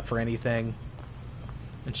posted up for anything.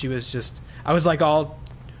 And she was just... I was all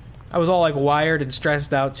like wired and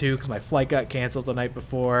stressed out too because my flight got canceled the night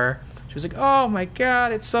before. She was like, "Oh my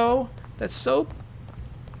god, that's so...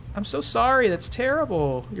 I'm so sorry, that's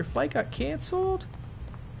terrible. Your flight got canceled?"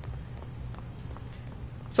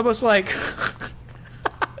 It's almost like...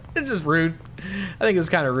 This is rude. I think it's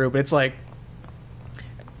kind of rude, but it's like...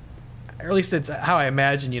 Or at least it's how I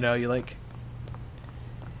imagine, you know, you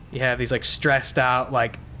have these like stressed out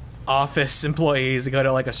like office employees that go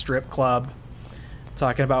to like a strip club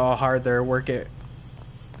talking about how hard their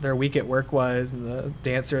week at work was, and the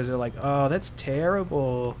dancers are like, "Oh, that's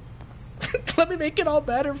terrible. Let me make it all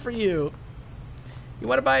better for you. You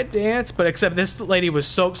want to buy a dance?" But except this lady was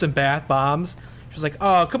soaps and bath bombs. She was like,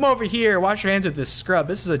 "Oh, come over here, wash your hands with this scrub.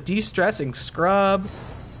 This is a de-stressing scrub.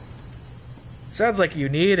 Sounds like you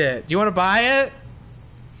need it. Do you want to buy it?"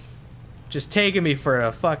 Just taking me for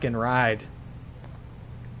a fucking ride.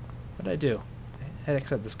 What did I do? I had to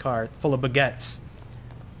accept this car full of baguettes.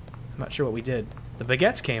 I'm not sure what we did. The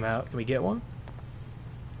baguettes came out. Can we get one?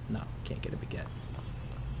 No, can't get a baguette.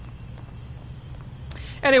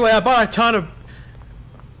 Anyway, I bought a ton of...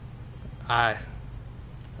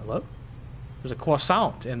 Hello? There's a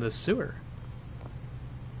croissant in the sewer.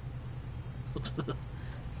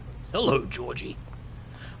 Hello, Georgie.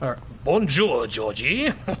 Bonjour,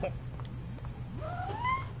 Georgie.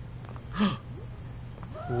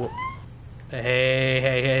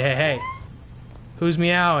 Hey. Who's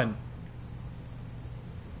meowing?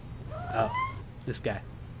 Oh, this guy.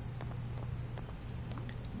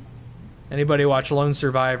 Anybody watch Lone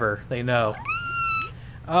Survivor? They know.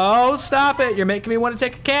 Oh, stop it. You're making me want to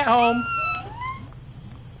take a cat home.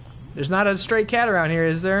 There's not a stray cat around here,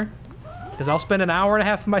 is there? Because I'll spend an hour and a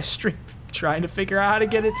half of my stream trying to figure out how to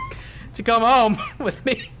get it to come home with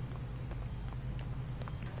me.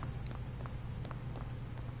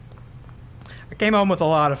 I came home with a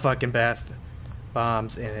lot of fucking bath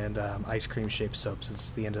bombs and ice cream shaped soaps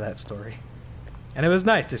is the end of that story. And it was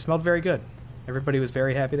nice. They smelled very good. Everybody was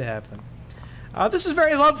very happy to have them. This is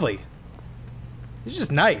very lovely. It's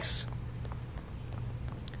just nice.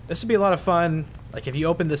 This would be a lot of fun. Like if you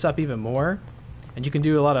open this up even more, and you can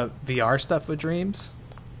do a lot of VR stuff with Dreams.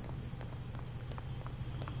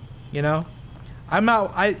 You know, I'm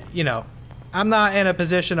not in a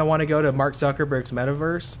position I want to go to Mark Zuckerberg's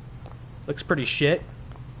metaverse. Looks pretty shit.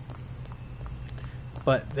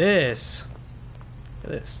 But this,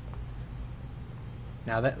 look at this.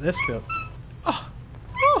 Now this feel. Oh,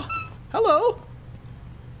 hello.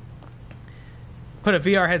 Put a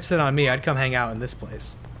VR headset on me, I'd come hang out in this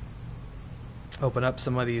place. Open up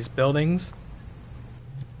some of these buildings.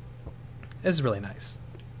 This is really nice.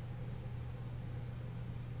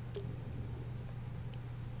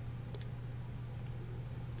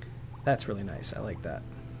 That's really nice. I like that.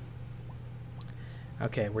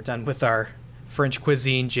 Okay, we're done with our French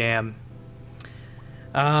cuisine jam.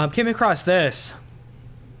 Came across this,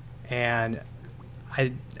 and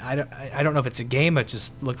I don't know if it's a game, but it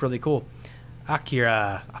just looked really cool.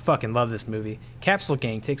 Akira. I fucking love this movie. Capsule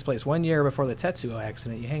Gang takes place 1 year before the Tetsuo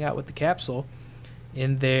accident. You hang out with the capsule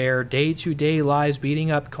in their day-to-day lives,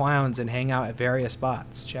 beating up clowns and hang out at various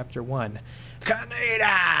spots. Chapter 1.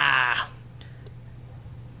 Kaneda!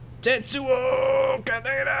 Tetsuo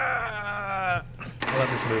Kaneda! I love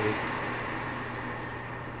this movie.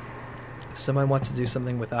 If someone wants to do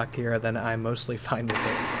something with Akira, then I'm mostly fine with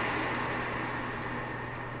it.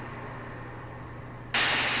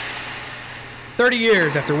 "30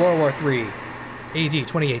 years after World War III, AD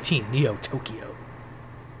 2018, Neo Tokyo."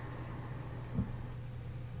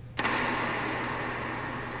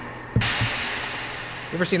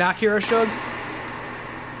 You ever seen Akira, Shug?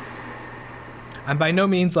 I'm by no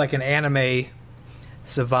means like an anime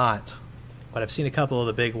savant, but I've seen a couple of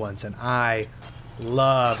the big ones, and I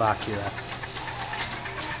love Akira.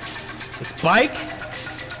 This bike?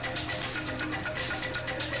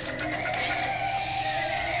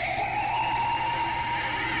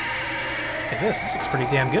 Look at this looks pretty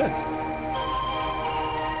damn good.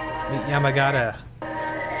 Meet Yamagata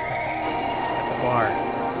at the bar.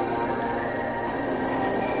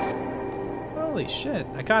 Holy shit,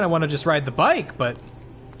 I kind of want to just ride the bike, but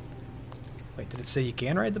Wait, did it say you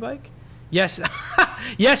can ride the bike? Yes.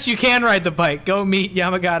 Yes, you can ride the bike. Go meet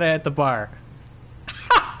Yamagata at the bar.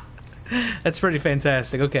 That's pretty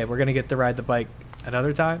fantastic. Okay, we're going to get to ride the bike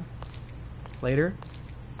another time. Later.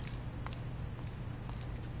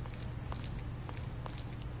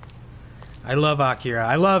 I love Akira.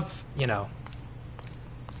 I love, you know...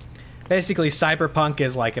 Basically, cyberpunk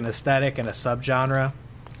is like an aesthetic and a subgenre.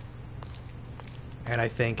 And I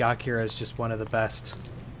think Akira is just one of the best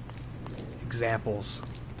examples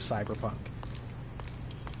of cyberpunk.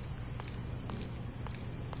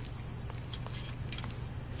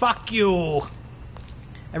 Fuck you!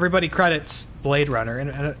 Everybody credits Blade Runner,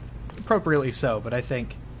 and appropriately so, but I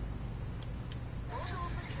think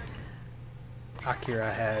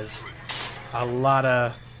Akira has a lot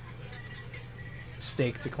of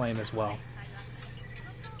stake to claim as well.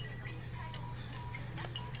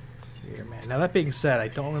 Here, man. Now, that being said, I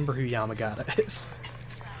don't remember who Yamagata is.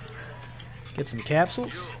 Get some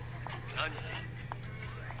capsules.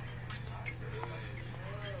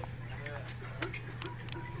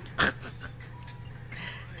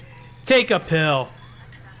 Take a pill.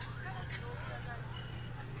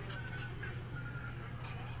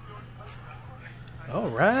 All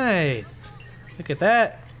right. Look at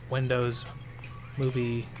that. Windows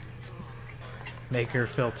Movie Maker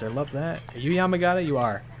filter. Love that. Are you Yamagata? You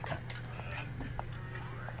are.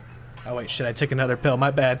 Oh, wait. Shit, I took another pill.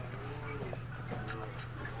 My bad.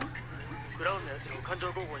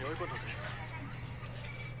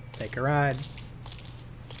 Take a ride.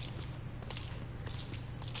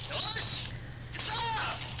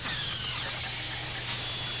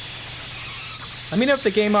 Let me know if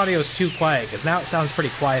the game audio is too quiet, because now it sounds pretty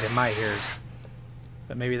quiet in my ears.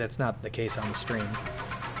 But maybe that's not the case on the stream.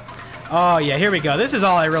 Oh, yeah, here we go. This is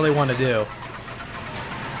all I really want to do.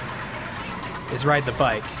 Is ride the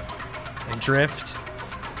bike. And drift.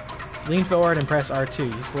 Lean forward and press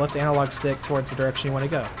R2. Use the left analog stick towards the direction you want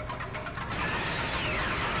to go.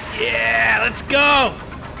 Yeah, let's go!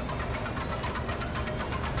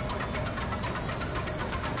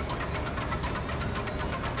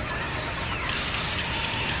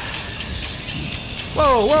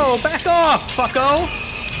 Whoa, whoa, back off, fucko!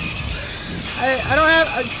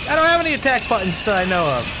 I don't have any attack buttons that I know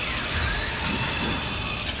of.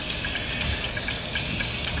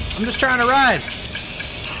 I'm just trying to ride.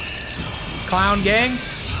 Clown gang,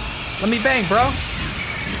 let me bang, bro.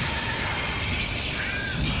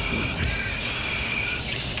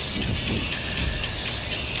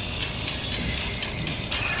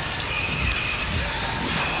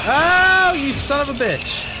 Oh, you son of a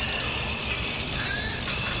bitch.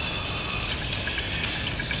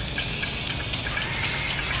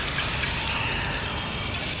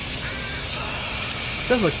 It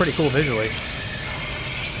does look pretty cool visually.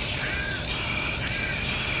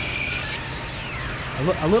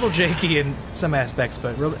 A little janky in some aspects,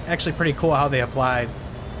 but really, actually pretty cool how they applied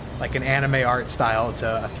like an anime art style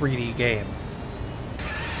to a 3D game.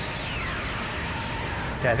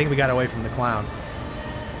 Okay, I think we got away from the clown.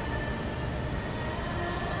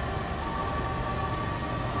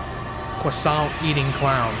 Croissant eating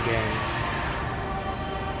clown game.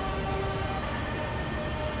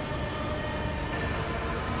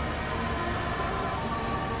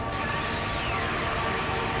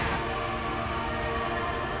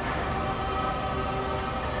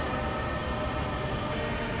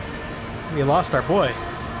 We lost our boy.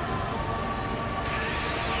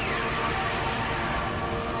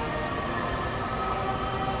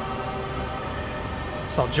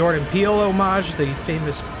 Saw Jordan Peele homage the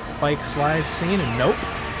famous bike slide scene, and nope.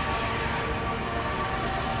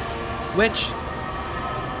 Which,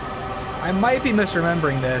 I might be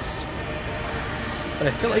misremembering this, but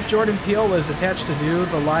I feel like Jordan Peele was attached to do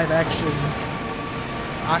the live-action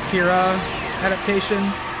Akira adaptation.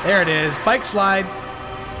 There it is, bike slide.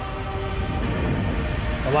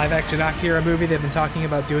 The live-action Akira movie they've been talking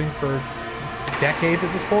about doing for decades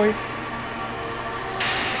at this point.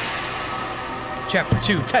 Chapter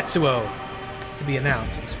 2, Tetsuo, to be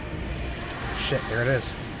announced. Shit, there it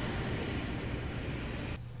is.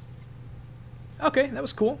 Okay, that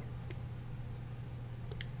was cool.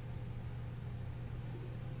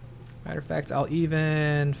 Matter of fact, I'll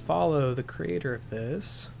even follow the creator of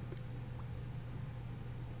this.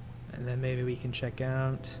 And then maybe we can check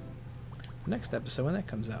out the next episode when that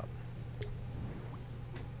comes out.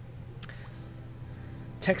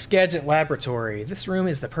 Text Gadget Laboratory. This room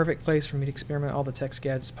is the perfect place for me to experiment all the text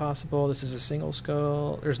gadgets possible. This is a single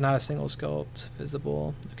scope. There's not a single scope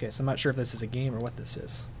visible. Okay, so I'm not sure if this is a game or what this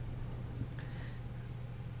is.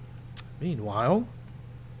 Meanwhile,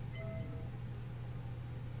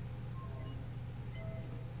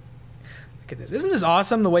 Look at this. Isn't this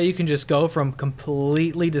awesome, the way you can just go from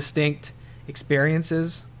completely distinct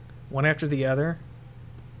experiences, one after the other?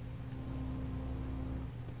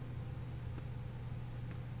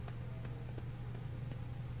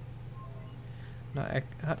 Not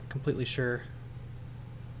completely sure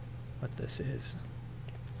what this is,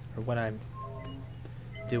 or what I'm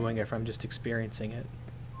doing, if I'm just experiencing it.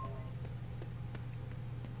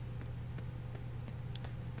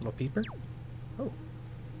 Little peeper. Oh.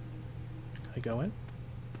 Can I go in?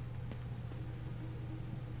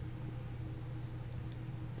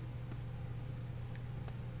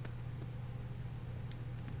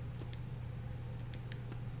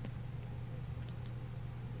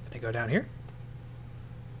 Can I go down here?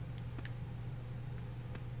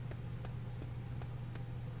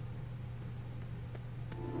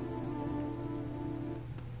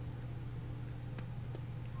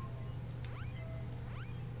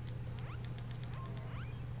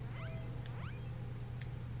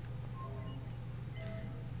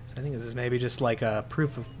 I think this is maybe just like a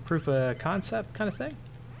proof of concept kind of thing.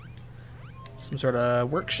 Some sort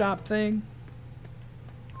of workshop thing.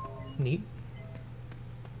 Neat.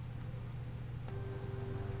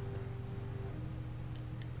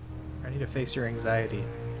 Ready to face your anxiety?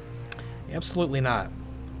 Absolutely not.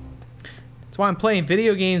 That's why I'm playing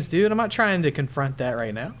video games, dude. I'm not trying to confront that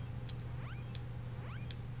right now.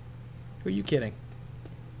 Who are you kidding?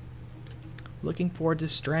 Looking for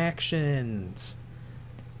distractions.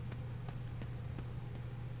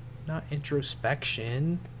 Not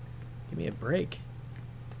introspection. Give me a break.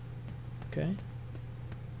 Okay.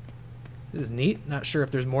 This is neat. Not sure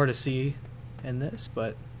if there's more to see in this,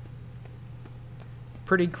 but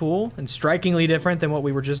pretty cool and strikingly different than what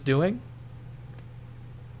we were just doing.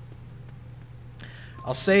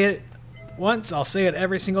 I'll say it once, I'll say it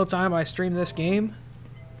every single time I stream this game.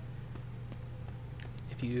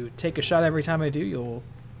 If you take a shot every time I do, you'll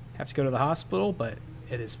have to go to the hospital, but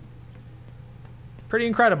it is pretty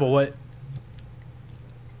incredible what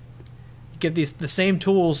you give the same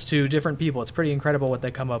tools to different people. It's pretty incredible what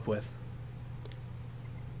they come up with.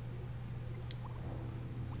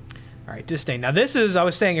 All right, disdain. Now this is, I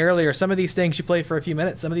was saying earlier, some of these things you play for a few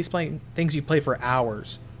minutes, some of these things you play for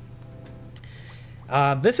hours.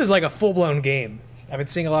 This is like a full-blown game. I've been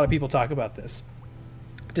seeing a lot of people talk about this.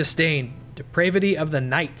 Disdain, depravity of the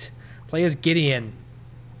night. Play as Gideon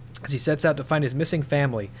as he sets out to find his missing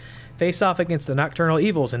family, face off against the nocturnal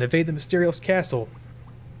evils, and evade the mysterious castle,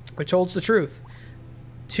 which holds the truth.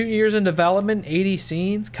 2 years in development, 80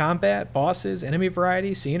 scenes, combat, bosses, enemy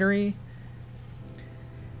variety, scenery.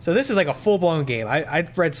 So this is like a full-blown game. I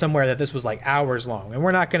read somewhere that this was like hours long, and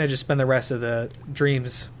we're not going to just spend the rest of the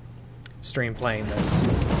Dreams stream playing this.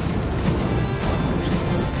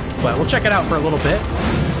 But we'll check it out for a little bit.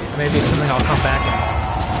 Maybe it's something I'll come back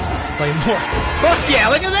and play more. Fuck yeah,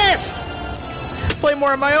 look at this! Play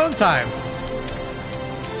more in my own time.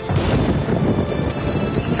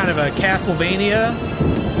 Kind of a Castlevania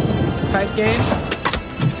type game.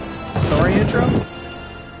 Story intro.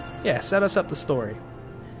 Yeah, set us up the story.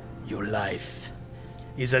 Your life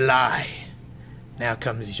is a lie. Now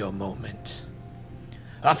comes your moment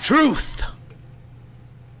of truth.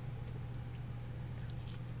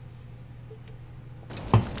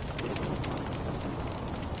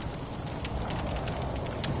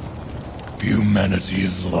 Humanity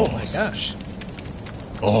is lost. Oh my gosh.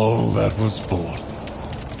 All that was fought,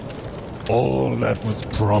 all that was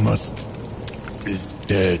promised, is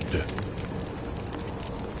dead.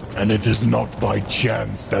 And it is not by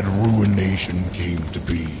chance that Ruination came to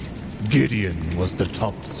be. Gideon was the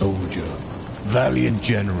top soldier, valiant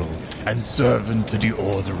general, and servant to the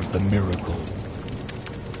Order of the Miracle.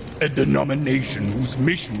 A denomination whose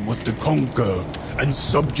mission was to conquer and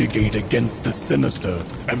subjugate against the sinister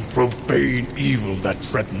and profane evil that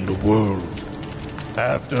threatened the world.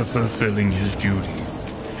 After fulfilling his duties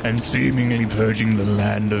and seemingly purging the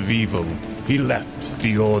land of evil, he left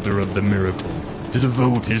the Order of the Miracle to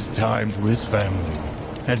devote his time to his family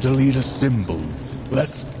and to lead a simple,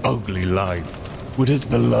 less ugly life with his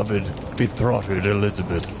beloved, betrothed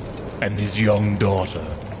Elizabeth and his young daughter,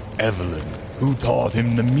 Evelyn, who taught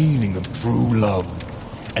him the meaning of true love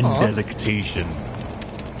and delectation.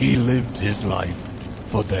 He lived his life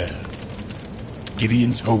for theirs.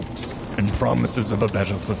 Gideon's hopes and promises of a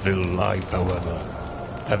better fulfilled life, however,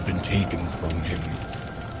 have been taken from him.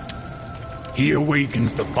 He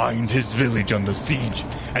awakens to find his village under siege,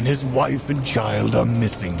 and his wife and child are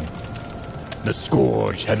missing. The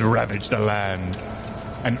scourge had ravaged the lands,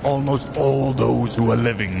 and almost all those who were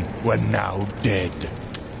living were now dead.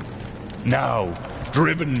 Now,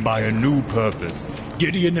 Driven by a new purpose,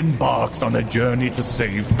 Gideon embarks on a journey to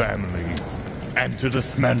save family and to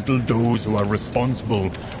dismantle those who are responsible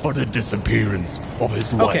for the disappearance of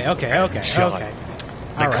his wife and child.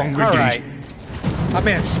 The congregation. All right. My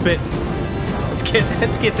man spit. Let's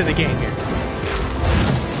get to the game here.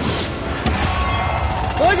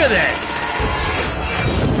 Look at this.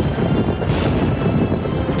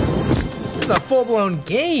 It's a full-blown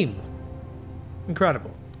game.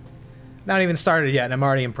 Incredible. Not even started yet, and I'm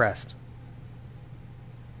already impressed.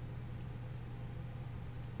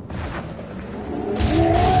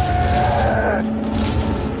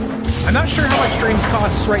 I'm not sure how much Dreams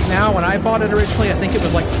costs right now. When I bought it originally, I think it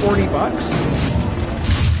was like $40.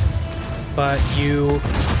 But you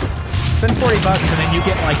spend $40 and then you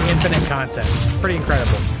get like infinite content. Pretty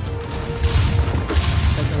incredible.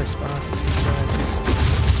 Check the response to sequence.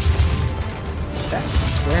 That's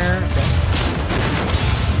square. Okay.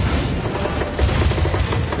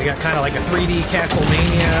 So we got kind of like a 3D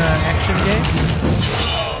Castlevania action game.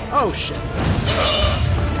 Oh shit.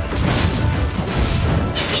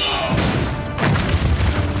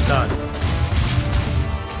 Done.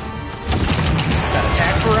 Got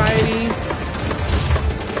attack variety.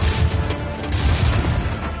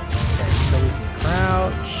 Okay, so we can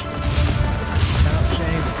crouch.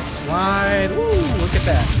 Crouching. Slide. Woo, look at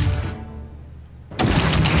that.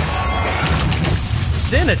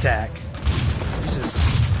 Sin attack. Uses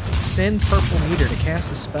Sin purple meter to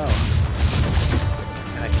cast a spell.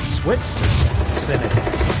 And I can switch Sin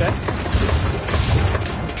attacks. Okay.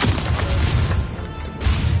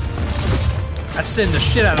 I send the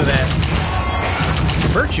shit out of that.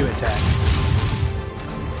 Virtue attack.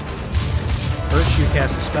 Virtue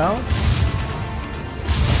cast a spell.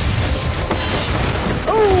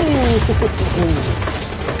 Oh!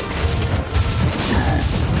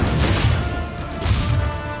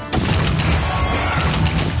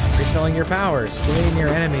 Refilling your powers. Stay near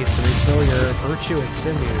enemies to refill your virtue and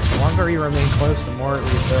sin meters. The longer you remain close, the more it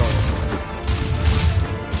refills.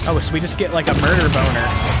 Oh, so we just get like a murder boner.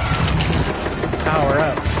 Power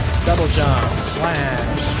up. Double jump.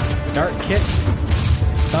 Slash. Dart kick.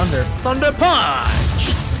 Thunder. Thunder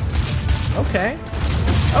punch! Okay.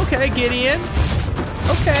 Okay, Gideon.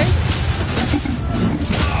 Okay.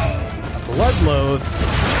 Blood loathe.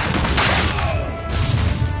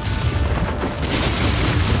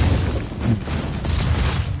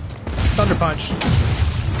 Thunder punch.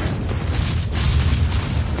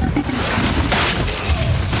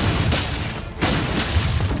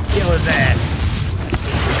 Kill his ass.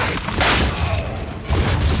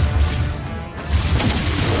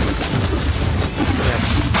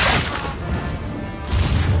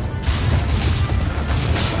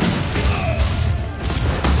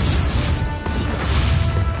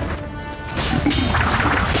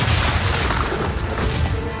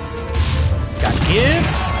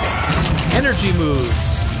 Energy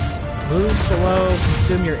moves. Moves below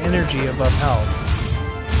consume your energy above health.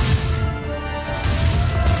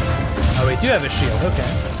 Oh, we do have a shield.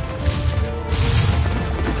 Okay.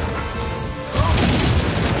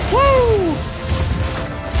 Woo!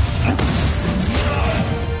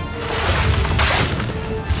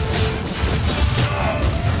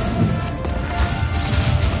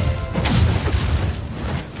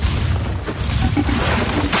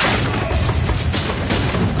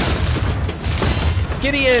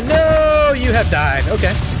 Gideon, no! You have died.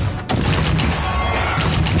 Okay.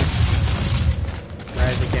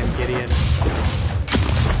 Rise again, Gideon.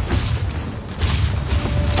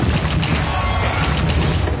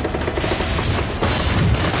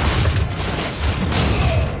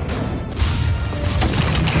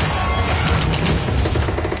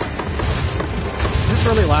 Is this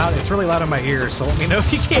really loud? It's really loud in my ears, so let me know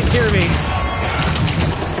if you can't hear me.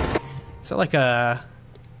 Is it like a...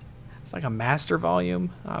 like a master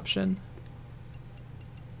volume option.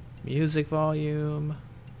 Music volume.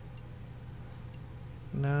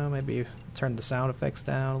 No, maybe turn the sound effects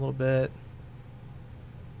down a little bit.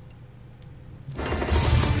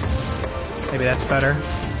 Maybe that's better.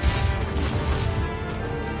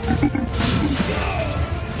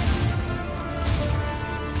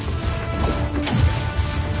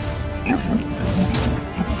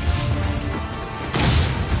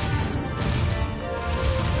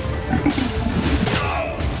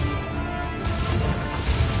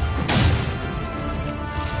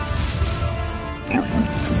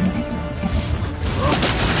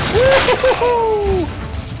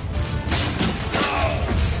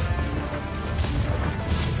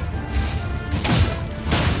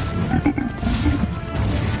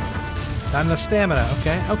 Not enough stamina.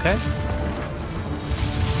 Okay, okay.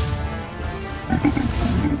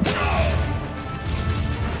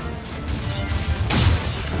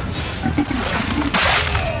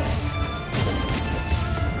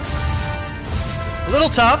 A little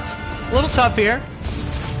tough. A little tough here.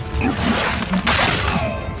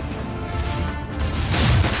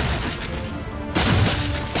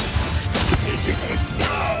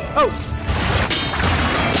 Oh!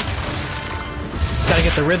 Just gotta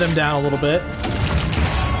get the rhythm down a little bit.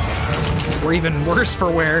 We're even worse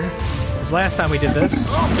for wear as last time we did this.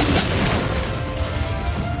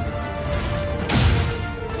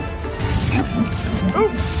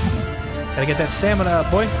 Ooh! Gotta get that stamina up,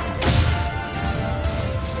 boy.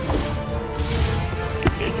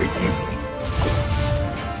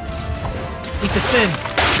 Eat the sin.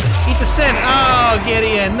 Eat the sin. Oh,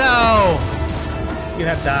 Gideon, no! You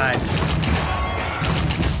have died.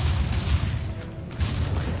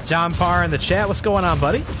 John Parr in the chat. What's going on,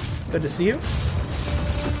 buddy? Good to see you.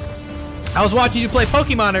 I was watching you play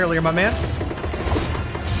Pokemon earlier, my man.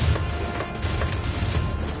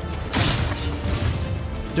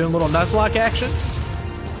 Doing a little Nuzlocke action.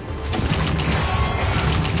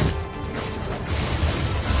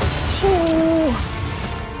 Ooh.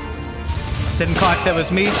 Didn't clock that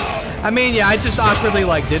was me. I mean, yeah, I just awkwardly,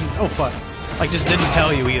 like, didn't... Oh, fuck. Like, just didn't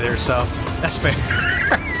tell you either, so... That's fair.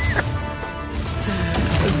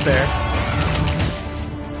 That's fair.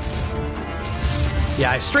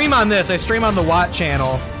 Yeah, I stream on this. I stream on the Watt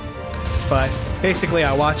channel. But, basically,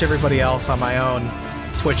 I watch everybody else on my own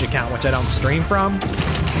Twitch account, which I don't stream from.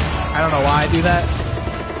 I don't know why I do that.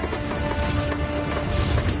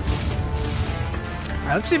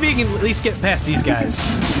 Alright, let's see if we can at least get past these guys.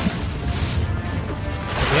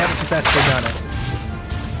 We haven't successfully done it.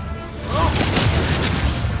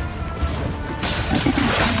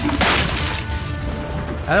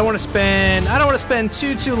 I don't want to spend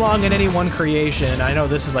too long in any one creation. I know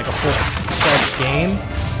this is like a full-fledged game.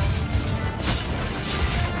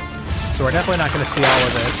 So we're definitely not going to see all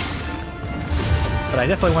of this. But I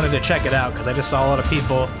definitely wanted to check it out because I just saw a lot of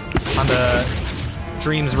people on the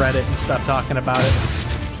Dreams Reddit and stuff talking about it.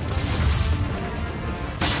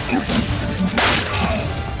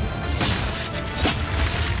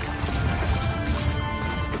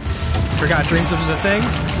 Forgot Dreams was a thing.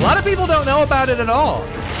 A lot of people don't know about it at all.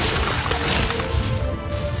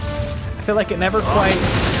 I feel like it never quite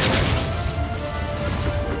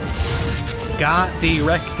got the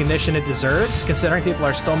recognition it deserves, considering people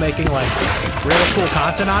are still making, like, really cool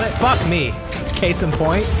content on it. Fuck me. Case in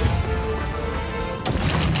point.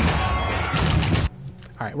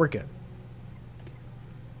 Alright, we're good.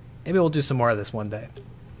 Maybe we'll do some more of this one day.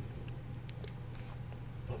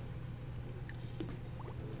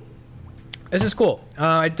 This is cool.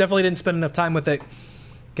 I definitely didn't spend enough time with it,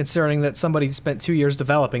 considering that somebody spent 2 years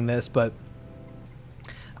developing this, but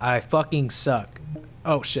I fucking suck.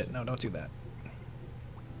 Oh, shit. No, don't do that.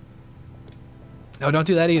 No, don't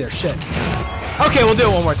do that either. Shit. Okay, we'll do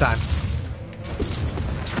it one more time.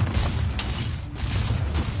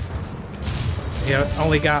 You know,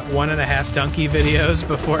 only got 1.5 donkey videos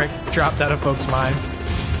before it dropped out of folks' minds.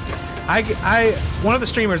 One of the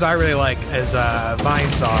streamers I really like is Vine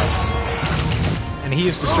Sauce. And he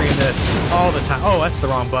used to stream this all the time. Oh, that's the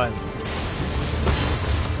wrong button.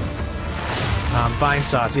 Vine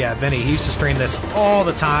Sauce, yeah, Vinny. He used to stream this all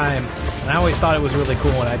the time. And I always thought it was really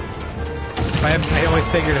cool. And I always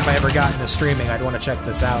figured if I ever got into streaming, I'd want to check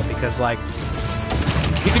this out. Because, like,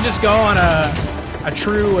 you can just go on a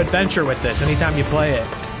true adventure with this anytime you play it.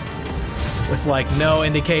 With, like, no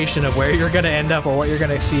indication of where you're going to end up or what you're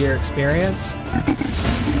going to see or experience.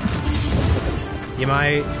 You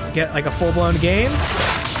might get, like, a full-blown game.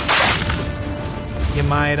 You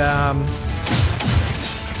might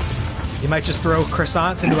just throw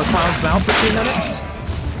croissants into a clown's mouth for 2 minutes.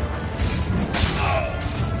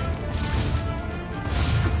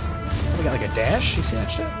 We got, like, a dash? You see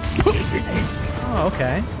that shit? Oh,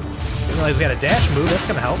 okay. Didn't realize we got a dash move. That's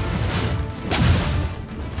gonna help.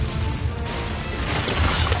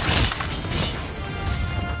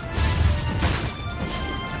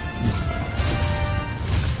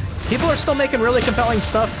 People are still making really compelling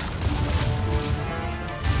stuff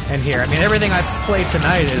in here. I mean, everything I've played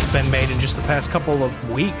tonight has been made in just the past couple of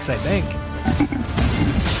weeks, I think.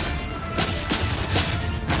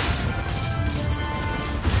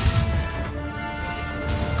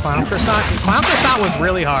 Clown Croissant? Clown Croissant was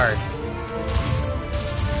really hard.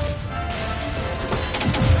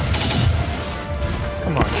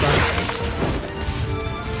 Come on, son.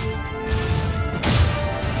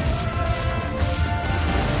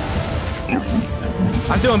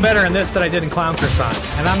 I'm doing better in this than I did in Clown Croissant,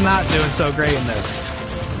 and I'm not doing so great in this.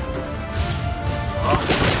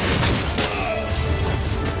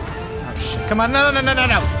 Oh shit. Come on, no.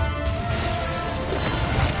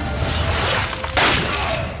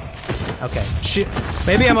 Okay.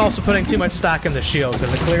 Maybe I'm also putting too much stock in the shield,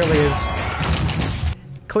 because it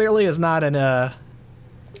clearly is not a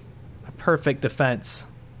perfect defense.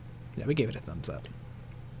 Yeah, we gave it a thumbs up.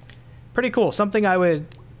 Pretty cool. Something I would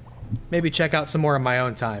maybe check out some more in my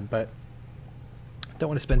own time, but don't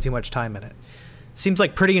want to spend too much time in it. Seems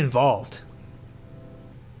like pretty involved.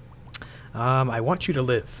 I want you to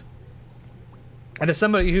live. And as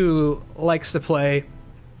somebody who likes to play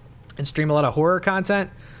and stream a lot of horror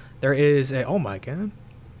content, there is a... Oh my god.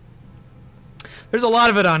 There's a lot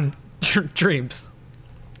of it on Dreams,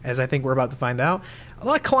 as I think we're about to find out. A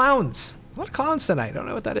lot of clowns. A lot of clowns tonight. I don't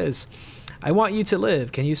know what that is. I want you to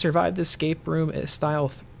live. Can you survive this escape room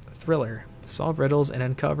style thriller? Solve riddles and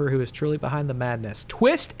uncover who is truly behind the madness.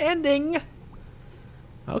 Twist ending!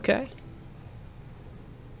 Okay.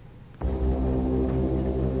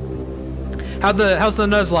 How's the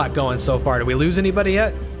Nuzlocke going so far? Did we lose anybody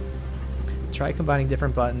yet? Try combining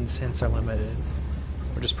different buttons. Hints are limited.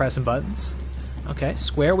 We're just pressing buttons. Okay.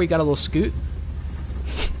 Square, we got a little scoot.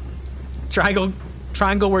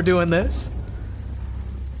 Triangle, we're doing this.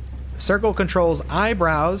 Circle controls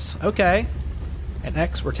eyebrows. Okay. And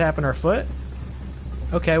X, we're tapping our foot.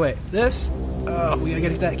 Okay, wait. This? Oh, we gotta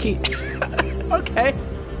get that key. Okay.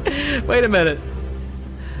 Wait a minute.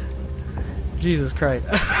 Jesus Christ.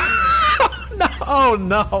 No, oh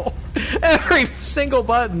no. Every single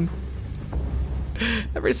button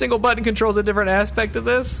controls a different aspect of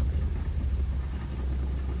this.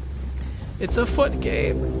 It's a foot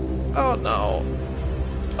game. Oh no.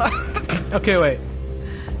 Okay, wait.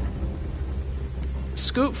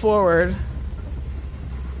 Scoot forward.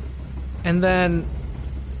 And then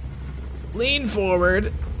lean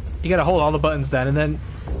forward. You gotta hold all the buttons down, and then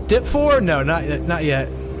dip forward. No, not yet.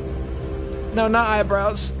 No, not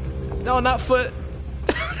eyebrows. No, not foot.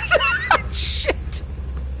 Shit.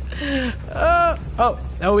 Oh,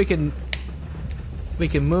 we can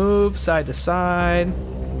move side to side.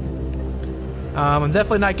 I'm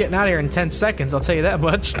definitely not getting out of here in 10 seconds. I'll tell you that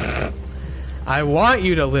much. I want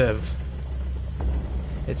you to live.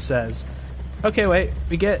 It says. Okay, wait.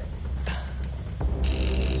 We get.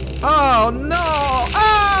 Oh no! Oh!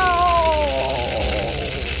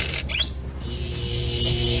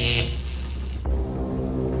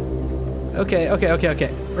 Okay.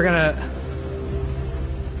 We're gonna...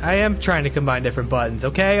 I am trying to combine different buttons,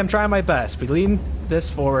 okay? I'm trying my best. We lean this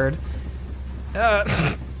forward.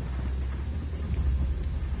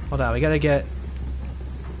 Hold on, we gotta get...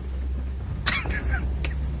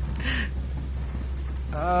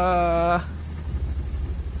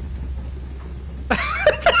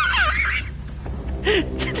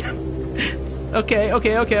 Okay,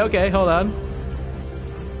 hold on.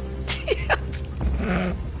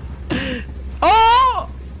 Oh!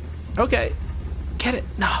 Okay. Get it.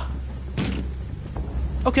 No.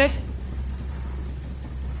 Okay.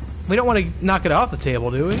 We don't want to knock it off the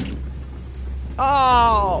table, do we?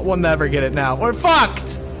 Oh! We'll never get it now. We're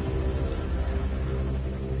fucked!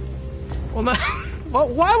 Well, no. Well,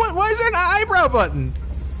 why is there an eyebrow button?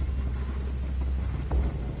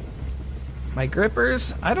 My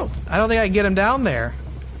grippers? I don't think I can get them down there.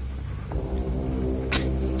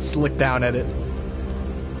 Just look down at it.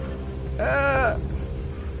 Can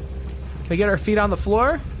we get our feet on the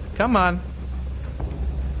floor? Come on.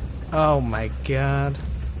 Oh my god.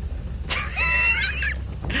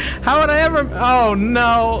 How would I ever... Oh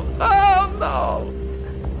no. Oh no.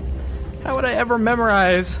 How would I ever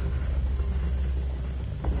memorize?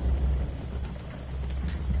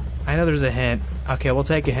 I know there's a hint. Okay, we'll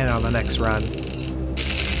take a hint on the next run.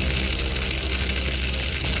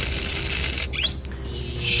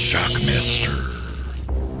 Shockmaster.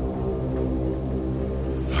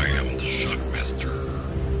 I am the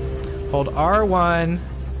Shockmaster. Hold R1.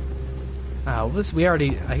 Oh, this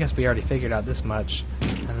I guess we already figured out this much.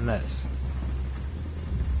 And then this.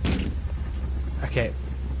 Okay.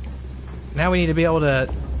 Now we need to be able to...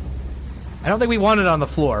 I don't think we want it on the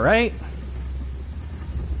floor, right?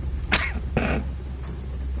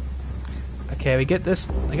 Okay, we get this.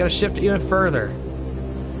 I gotta shift it even further.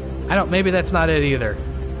 Maybe that's not it either.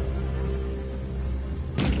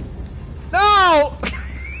 No!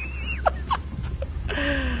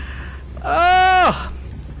 Oh!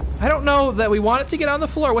 I don't know that we want it to get on the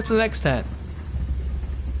floor. What's the next hint?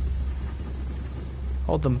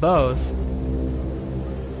 Hold them both.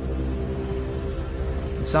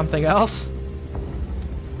 And something else?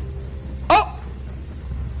 Oh!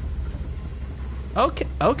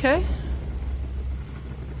 Okay.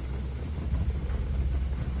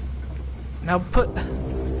 Now put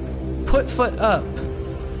foot up.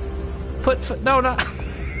 No, not.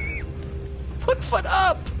 Put foot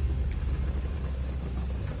up.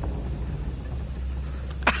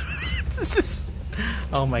 This is...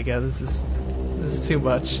 Oh my god, this is too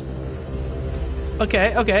much.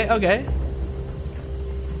 Okay, okay, okay.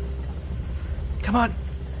 Come on.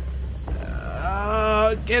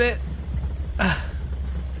 Get it.